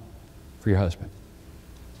morning for your husband.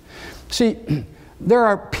 See, there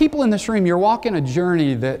are people in this room, you're walking a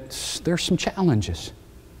journey that there's some challenges.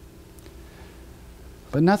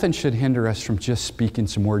 But nothing should hinder us from just speaking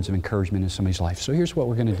some words of encouragement in somebody's life. So here's what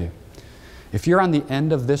we're going to do. If you're on the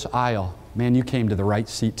end of this aisle, man, you came to the right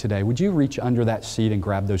seat today. Would you reach under that seat and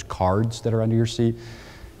grab those cards that are under your seat?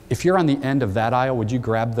 If you're on the end of that aisle, would you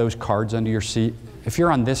grab those cards under your seat? If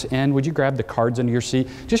you're on this end, would you grab the cards under your seat?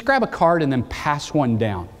 Just grab a card and then pass one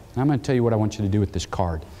down. I'm going to tell you what I want you to do with this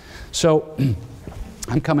card. So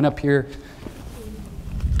I'm coming up here.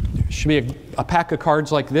 There should be a pack of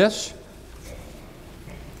cards like this.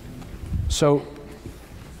 So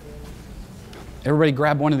everybody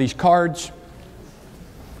grab one of these cards.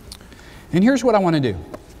 And here's what I want to do.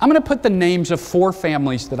 I'm going to put the names of 4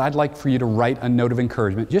 families that I'd like for you to write a note of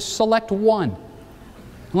encouragement. Just select one.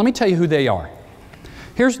 Let me tell you who they are.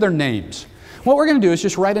 Here's their names. What we're going to do is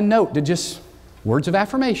just write a note to just words of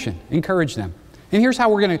affirmation. Encourage them. And here's how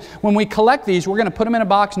we're going to, when we collect these, we're going to put them in a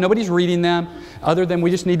box. Nobody's reading them other than we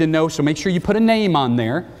just need to know. So make sure you put a name on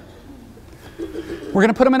there. We're going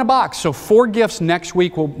to put them in a box. So 4 gifts next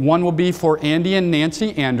week. One will be for Andy and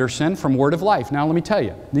Nancy Anderson from Word of Life. Now let me tell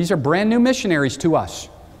you, these are brand new missionaries to us.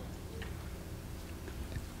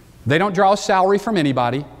 They don't draw a salary from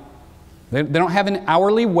anybody. They don't have an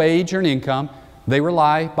hourly wage or an income. They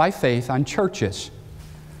rely by faith on churches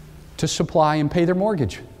to supply and pay their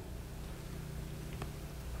mortgage.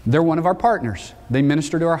 They're one of our partners. They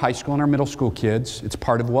minister to our high school and our middle school kids. It's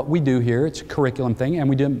part of what we do here. It's a curriculum thing, and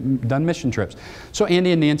we've done mission trips. So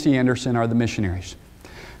Andy and Nancy Anderson are the missionaries.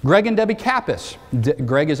 Greg and Debbie Kappas.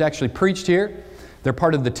 Greg has actually preached here. They're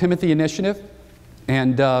part of the Timothy Initiative,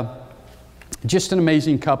 and just an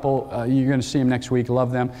amazing couple. You're going to see them next week.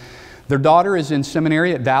 Love them. Their daughter is in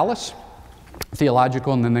seminary at Dallas,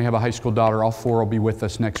 theological, and then they have a high school daughter. All 4 will be with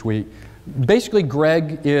us next week. Basically,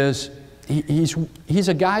 Greg is... He's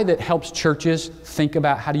a guy that helps churches think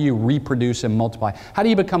about how do you reproduce and multiply. How do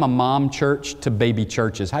you become a mom church to baby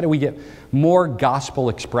churches? How do we get more gospel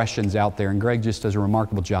expressions out there? And Greg just does a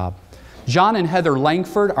remarkable job. John and Heather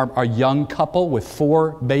Langford are a young couple with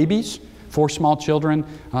 4 babies, 4 small children.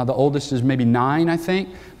 The oldest is maybe 9, I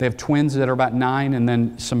think. They have twins that are about 9 and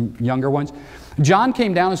then some younger ones. John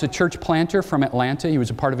came down as a church planter from Atlanta. He was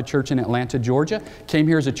a part of a church in Atlanta, Georgia. Came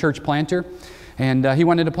here as a church planter. And he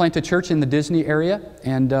wanted to plant a church in the Disney area,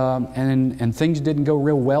 and things didn't go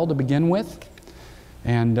real well to begin with,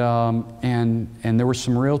 and there were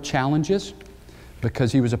some real challenges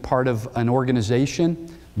because he was a part of an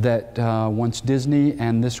organization that once Disney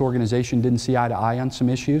and this organization didn't see eye to eye on some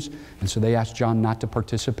issues, and so they asked John not to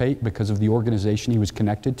participate because of the organization he was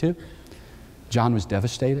connected to. John was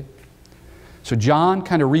devastated. So John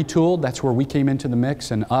kind of retooled. That's where we came into the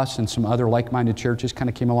mix, and us and some other like-minded churches kind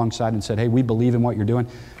of came alongside and said, hey, we believe in what you're doing.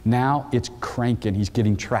 Now it's cranking. He's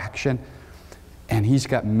getting traction, and he's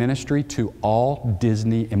got ministry to all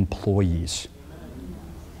Disney employees.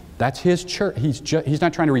 That's his church. He's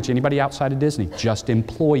not trying to reach anybody outside of Disney, just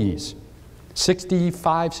employees.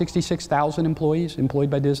 66,000 employees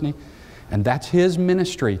employed by Disney. And that's his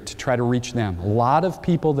ministry, to try to reach them. A lot of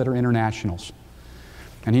people that are internationals.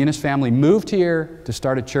 And he and his family moved here to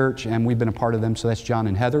start a church, and we've been a part of them. So that's John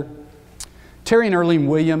and Heather. Terry and Erlene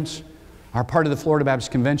Williams are part of the Florida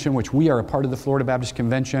Baptist Convention, which we are a part of the Florida Baptist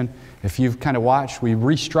Convention. If you've kind of watched, we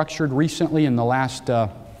restructured recently in the last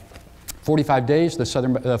 45 days.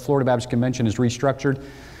 The Florida Baptist Convention is restructured.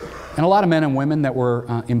 And a lot of men and women that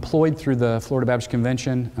were employed through the Florida Baptist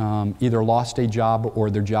Convention either lost a job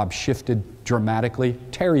or their job shifted dramatically.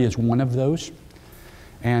 Terry is one of those.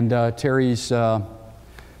 And Terry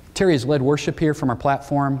has led worship here from our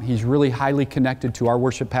platform. He's really highly connected to our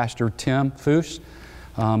worship pastor, Tim Foose,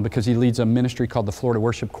 because he leads a ministry called the Florida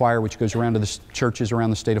Worship Choir, which goes around to the churches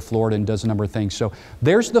around the state of Florida and does a number of things. So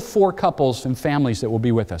there's the 4 couples and families that will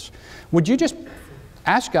be with us. Would you just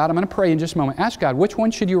ask God, I'm going to pray in just a moment, ask God, which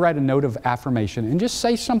one should you write a note of affirmation? And just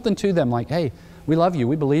say something to them like, hey, we love you,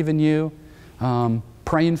 we believe in you,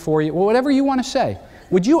 praying for you, whatever you want to say.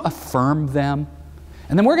 Would you affirm them?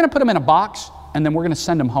 And then we're going to put them in a box, and then we're going to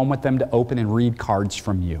send them home with them to open and read cards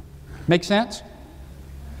from you. Make sense?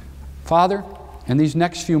 Father, in these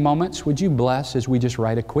next few moments, would you bless as we just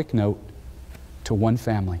write a quick note to one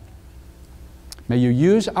family? May you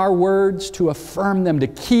use our words to affirm them, to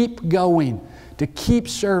keep going, to keep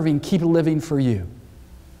serving, keep living for you.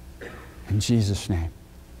 In Jesus' name,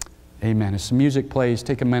 amen. As the music plays,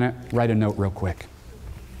 take a minute, write a note real quick.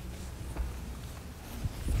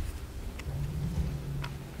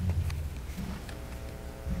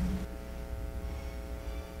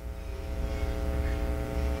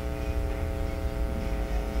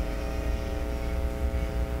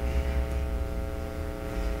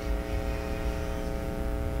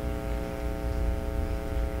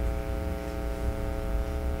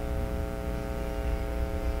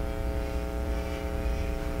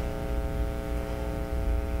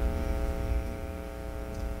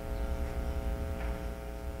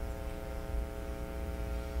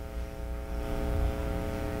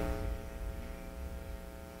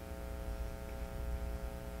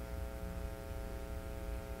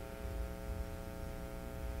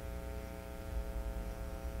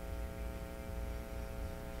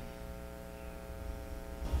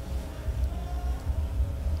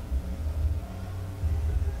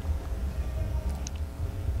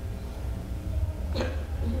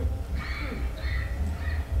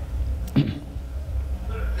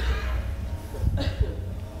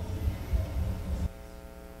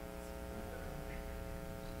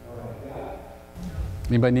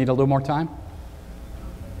 Anybody need a little more time?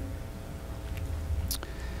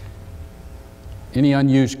 Any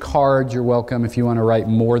unused cards, you're welcome. If you want to write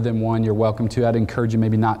more than one, you're welcome to. I'd encourage you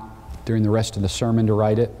maybe not during the rest of the sermon to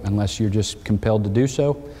write it unless you're just compelled to do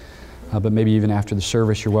so. But maybe even after the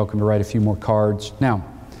service, you're welcome to write a few more cards. Now,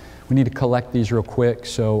 we need to collect these real quick,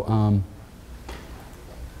 so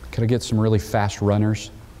could I get some really fast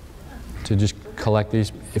runners to just collect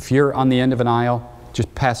these? If you're on the end of an aisle,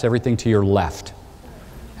 just pass everything to your left.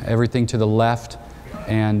 Everything to the left.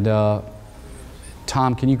 And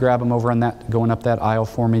Tom, can you grab them over on that, going up that aisle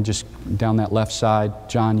for me, just down that left side?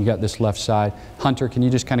 John, you got this left side. Hunter, can you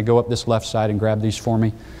just kind of go up this left side and grab these for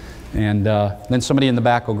me? And then somebody in the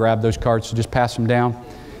back will grab those cards, so just pass them down.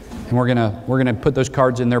 And we're gonna put those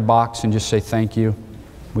cards in their box and just say thank you.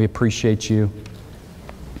 We appreciate you.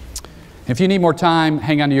 If you need more time,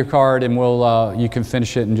 hang on to your card, and you can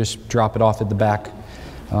finish it and just drop it off at the back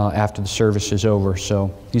after the service is over. So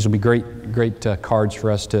these will be great cards for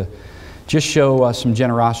us to just show some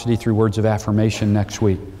generosity through words of affirmation next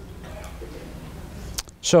week.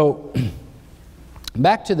 So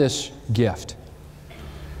back to this gift.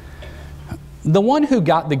 The one who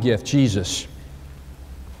got the gift, Jesus,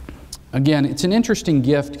 again, it's an interesting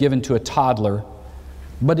gift given to a toddler,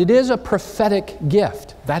 but it is a prophetic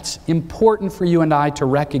gift. That's important for you and I to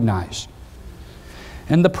recognize.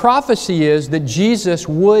 And the prophecy is that Jesus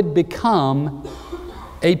would become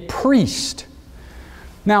a priest.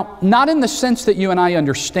 Now, not in the sense that you and I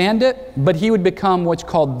understand it, but he would become what's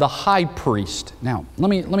called the high priest. Now, let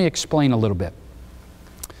me explain a little bit.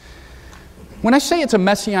 When I say it's a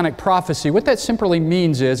messianic prophecy, what that simply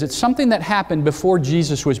means is it's something that happened before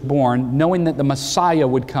Jesus was born, knowing that the Messiah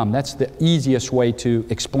would come. That's the easiest way to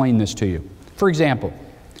explain this to you. For example,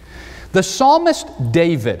 the psalmist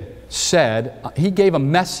David said, he gave a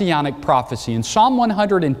messianic prophecy. In Psalm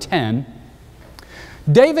 110,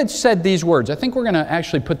 David said these words. I think we're going to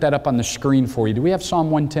actually put that up on the screen for you. Do we have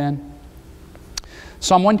Psalm 110?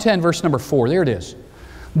 Psalm 110, verse number 4. There it is.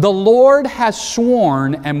 The Lord has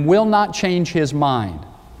sworn and will not change His mind.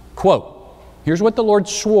 Quote, here's what the Lord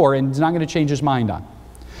swore and is not going to change His mind on.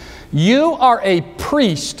 You are a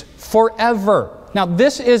priest forever. Now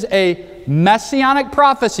this is a messianic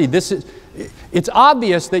prophecy. It's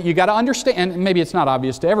obvious that you got to understand, and maybe it's not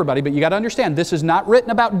obvious to everybody, but you got to understand this is not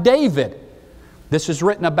written about David. This is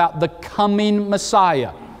written about the coming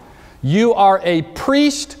Messiah. You are a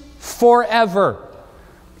priest forever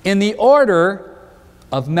in the order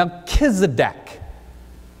of Melchizedek.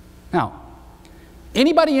 Now,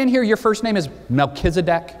 anybody in here, your first name is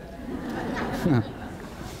Melchizedek?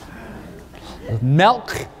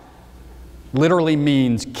 Melch literally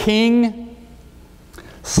means king.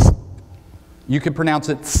 You could pronounce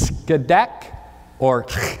it Skedek or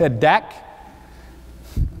Chedek.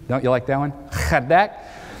 Don't you like that one? Chedek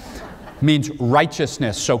means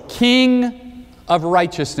righteousness. So king of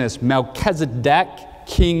righteousness, Melchizedek,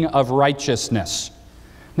 king of righteousness.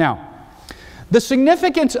 Now, the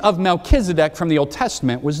significance of Melchizedek from the Old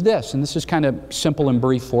Testament was this, and this is kind of simple and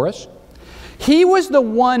brief for us. He was the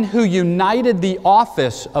one who united the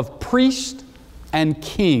office of priest and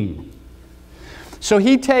king. So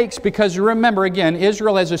he takes, because remember again,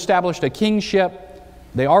 Israel has established a kingship.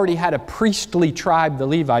 They already had a priestly tribe, the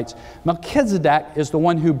Levites. Melchizedek is the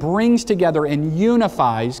one who brings together and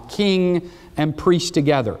unifies king and priest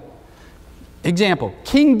together. Example,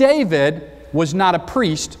 King David was not a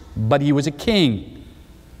priest, but he was a king.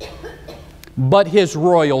 But his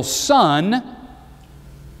royal son,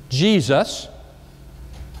 Jesus,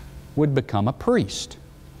 would become a priest.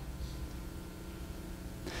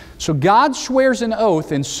 So God swears an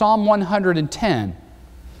oath in Psalm 110.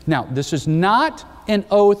 Now, this is not an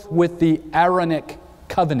oath with the Aaronic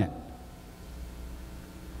covenant,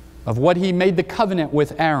 of what he made the covenant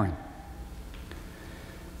with Aaron.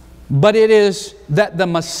 But it is that the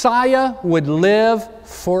Messiah would live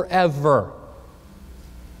forever.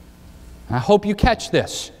 I hope you catch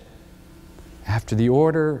this. After the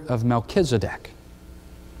order of Melchizedek.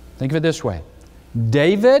 Think of it this way.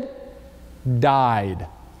 David died.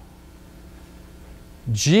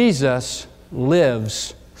 Jesus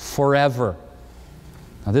lives forever.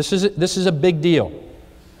 Now this is a big deal.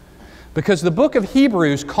 Because the book of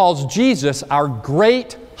Hebrews calls Jesus our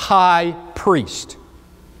great high priest.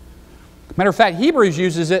 Matter of fact, Hebrews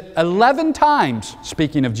uses it 11 times,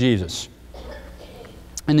 speaking of Jesus.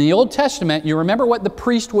 And in the Old Testament, you remember what the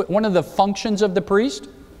priest, one of the functions of the priest?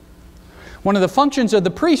 One of the functions of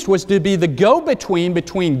the priest was to be the go-between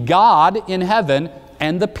between God in heaven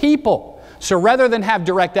and the people. So rather than have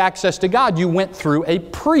direct access to God, you went through a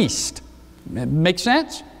priest. Make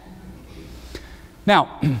sense?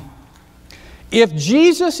 Now, if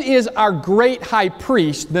Jesus is our great high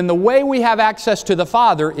priest, then the way we have access to the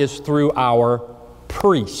Father is through our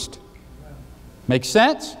priest. Make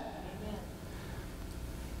sense?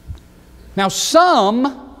 Now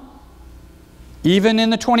some, even in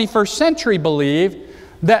the 21st century, believe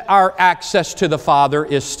that our access to the Father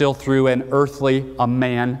is still through an earthly, a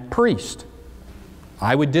man priest.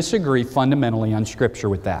 I would disagree fundamentally on Scripture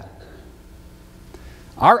with that.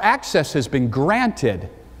 Our access has been granted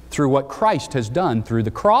through what Christ has done through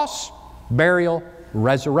the cross, burial,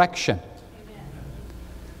 resurrection. Amen.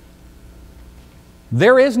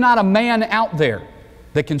 There is not a man out there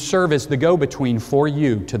that can serve as the go-between for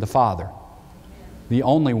you to the Father. The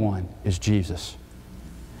only one is Jesus.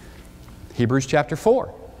 Hebrews chapter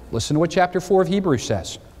 4. Listen to what chapter 4 of Hebrews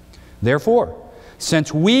says. Therefore,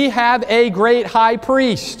 since we have a great high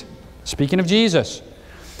priest, speaking of Jesus,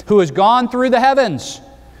 who has gone through the heavens,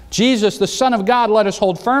 Jesus, the Son of God, let us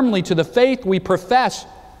hold firmly to the faith we profess.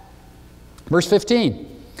 Verse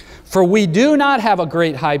 15. For we do not have a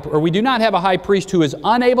high priest who is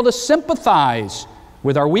unable to sympathize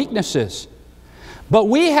with our weaknesses. But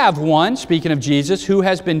we have one, speaking of Jesus, who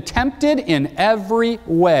has been tempted in every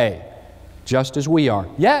way, just as we are,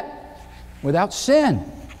 yet without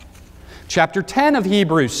sin. Chapter 10 of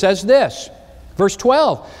Hebrews says this, verse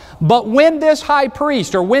 12. But when this high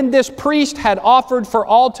priest, or when this priest had offered for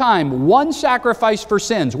all time one sacrifice for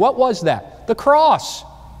sins, what was that? The cross.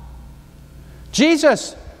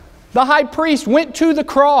 Jesus, the high priest, went to the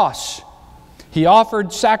cross. He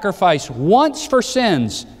offered sacrifice once for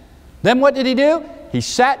sins. Then what did He do? He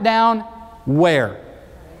sat down where?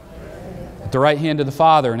 At the right hand of the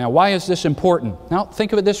Father. Now, why is this important? Now,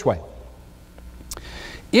 think of it this way.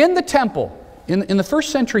 In the temple, in the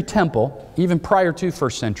first century temple, even prior to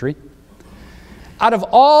first century, out of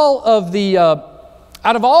all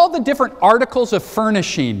the different articles of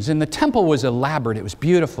furnishings, and the temple was elaborate, it was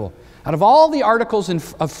beautiful. Out of all the articles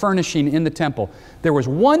of furnishing in the temple, there was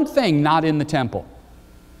one thing not in the temple.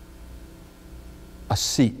 A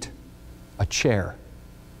seat, a chair.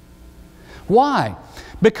 Why?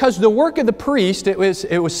 Because the work of the priest, it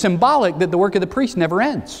was symbolic that the work of the priest never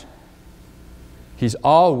ends. He's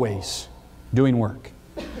always doing work.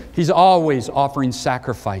 He's always offering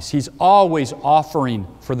sacrifice. He's always offering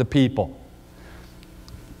for the people.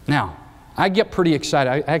 Now, I get pretty excited.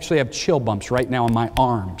 I actually have chill bumps right now on my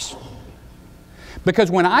arms.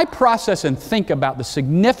 Because when I process and think about the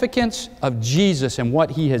significance of Jesus and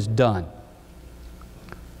what He has done,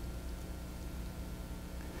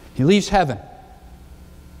 He leaves heaven.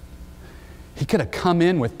 He could have come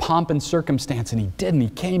in with pomp and circumstance, and He didn't. He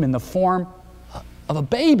came in the form of a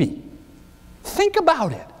baby. Think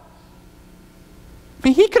about it. I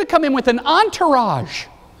mean, He could have come in with an entourage.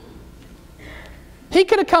 He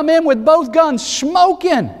could have come in with both guns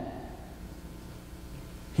smoking.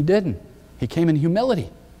 He didn't. He came in humility,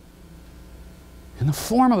 in the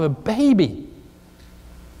form of a baby.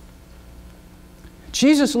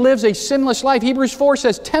 Jesus lives a sinless life. Hebrews 4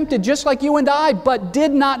 says, tempted just like you and I, but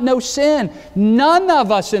did not know sin. None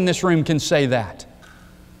of us in this room can say that.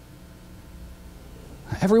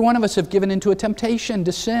 Every one of us have given into a temptation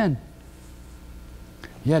to sin.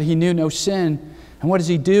 Yet He knew no sin. And what does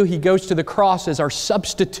He do? He goes to the cross as our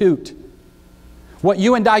substitute. What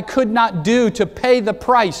you and I could not do to pay the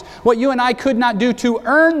price, what you and I could not do to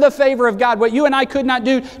earn the favor of God, what you and I could not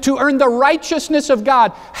do to earn the righteousness of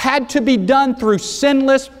God, had to be done through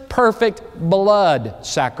sinless, perfect blood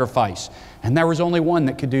sacrifice. And there was only one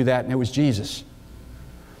that could do that, and it was Jesus.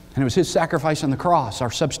 And it was His sacrifice on the cross,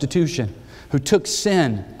 our substitution, who took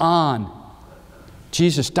sin on.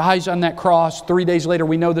 Jesus dies on that cross. 3 days later,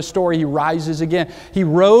 we know the story. He rises again. He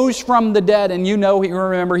rose from the dead, and you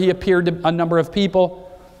remember He appeared to a number of people.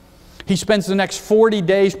 He spends the next 40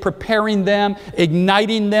 days preparing them,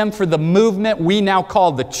 igniting them for the movement we now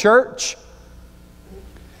call the church.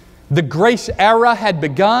 The grace era had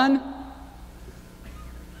begun.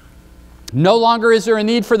 No longer is there a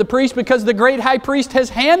need for the priest because the great high priest has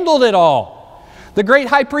handled it all. The great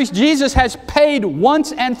high priest Jesus has paid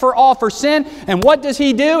once and for all for sin. And what does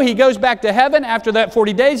He do? He goes back to heaven. After that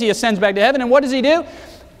 40 days, He ascends back to heaven. And what does He do?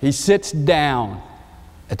 He sits down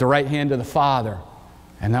at the right hand of the Father.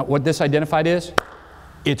 And what this identified is?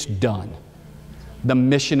 It's done. The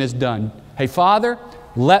mission is done. Hey, Father,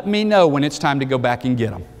 let me know when it's time to go back and get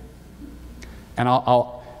them. And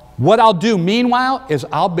what I'll do meanwhile is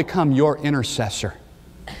I'll become your intercessor.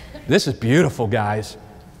 This is beautiful, guys.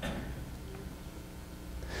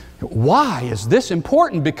 Why is this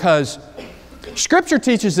important? Because Scripture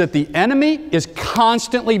teaches that the enemy is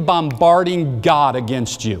constantly bombarding God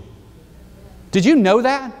against you. Did you know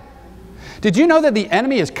that? Did you know that the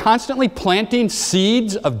enemy is constantly planting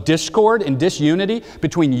seeds of discord and disunity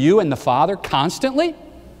between you and the Father? Constantly?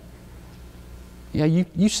 Yeah,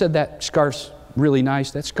 you said that scarf's really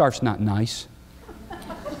nice. That scarf's not nice.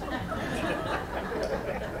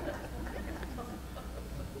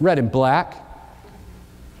 Red and black.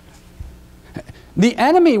 The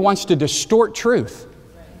enemy wants to distort truth.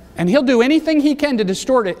 And he'll do anything he can to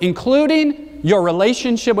distort it, including your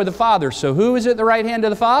relationship with the Father. So who is at the right hand of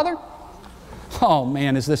the Father? Oh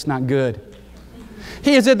man, is this not good?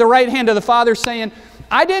 He is at the right hand of the Father saying,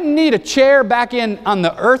 I didn't need a chair back on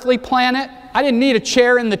the earthly planet. I didn't need a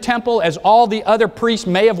chair in the temple as all the other priests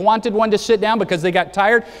may have wanted one to sit down because they got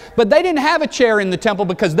tired. But they didn't have a chair in the temple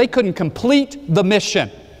because they couldn't complete the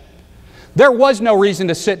mission. There was no reason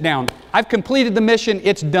to sit down. I've completed the mission.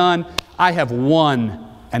 It's done. I have won,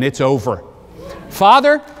 and it's over.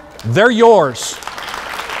 Father, they're yours.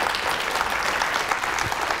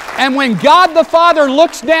 And when God the Father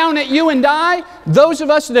looks down at you and I, those of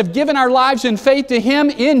us that have given our lives in faith to Him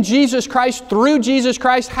in Jesus Christ, through Jesus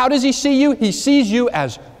Christ, how does He see you? He sees you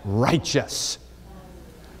as righteous.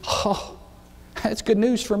 Oh, that's good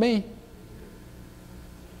news for me.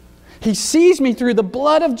 He sees me through the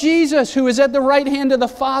blood of Jesus, who is at the right hand of the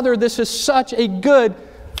Father. This is such a good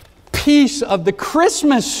piece of the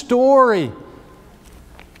Christmas story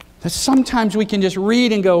that sometimes we can just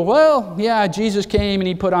read and go, well, yeah, Jesus came and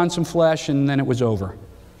He put on some flesh and then it was over.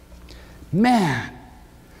 Man,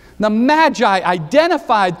 The Magi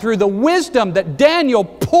identified through the wisdom that Daniel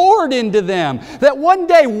poured into them that one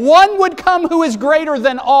day one would come who is greater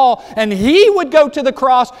than all, and he would go to the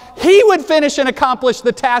cross, he would finish and accomplish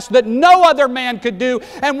the task that no other man could do,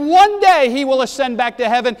 and one day he will ascend back to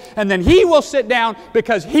heaven, and then he will sit down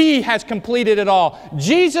because he has completed it all.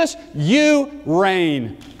 Jesus, you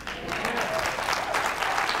reign.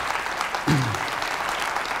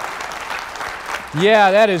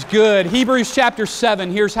 Yeah, that is good. Hebrews chapter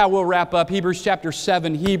 7, here's how we'll wrap up. Hebrews chapter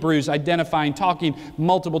 7, Hebrews identifying, talking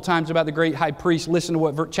multiple times about the great high priest. Listen to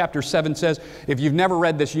what chapter 7 says. If you've never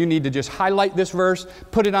read this, you need to just highlight this verse,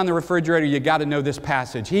 put it on the refrigerator. You got to know this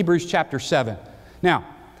passage. Hebrews chapter 7. Now,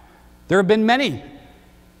 there have been many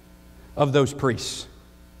of those priests,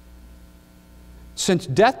 since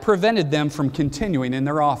death prevented them from continuing in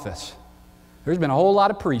their office. There's been a whole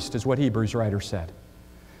lot of priests, is what Hebrews writer said.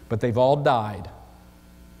 But they've all died.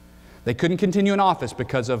 They couldn't continue in office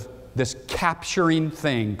because of this capturing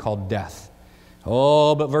thing called death.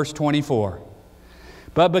 Oh, but verse 24.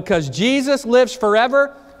 But because Jesus lives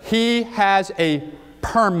forever, He has a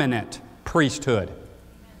permanent priesthood.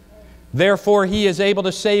 Therefore, He is able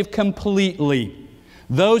to save completely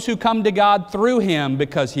those who come to God through Him,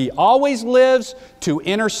 because He always lives to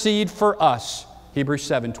intercede for us. Hebrews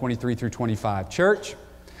 7, 23 through 25. Church,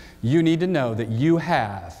 you need to know that you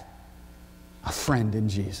have a friend in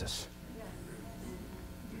Jesus.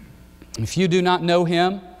 If you do not know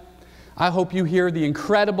Him, I hope you hear the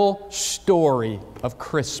incredible story of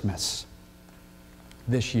Christmas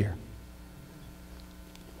this year.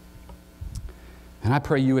 And I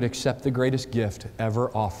pray you would accept the greatest gift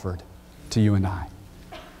ever offered to you and I.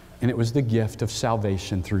 And it was the gift of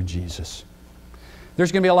salvation through Jesus.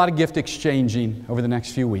 There's going to be a lot of gift exchanging over the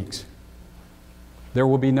next few weeks. There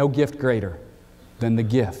will be no gift greater than the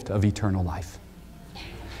gift of eternal life.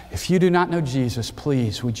 If you do not know Jesus,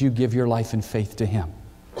 please, would you give your life in faith to Him?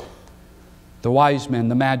 The wise men,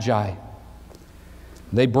 the Magi,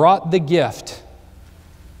 they brought the gift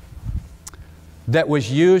that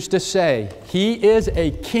was used to say, He is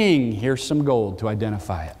a king. Here's some gold to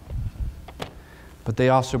identify it. But they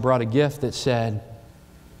also brought a gift that said,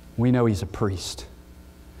 we know He's a priest.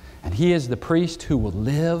 And He is the priest who will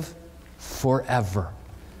live forever,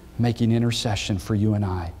 making intercession for you and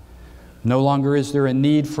I. No longer is there a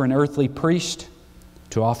need for an earthly priest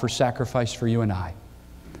to offer sacrifice for you and I.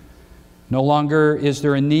 No longer is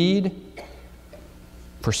there a need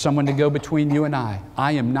for someone to go between you and I.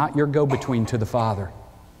 I am not your go-between to the Father.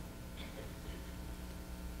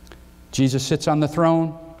 Jesus sits on the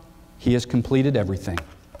throne. He has completed everything.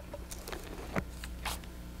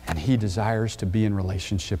 And He desires to be in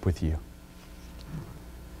relationship with you.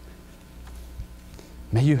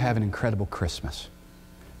 May you have an incredible Christmas,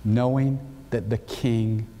 knowing that the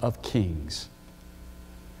King of Kings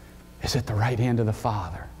is at the right hand of the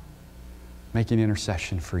Father, making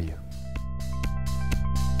intercession for you.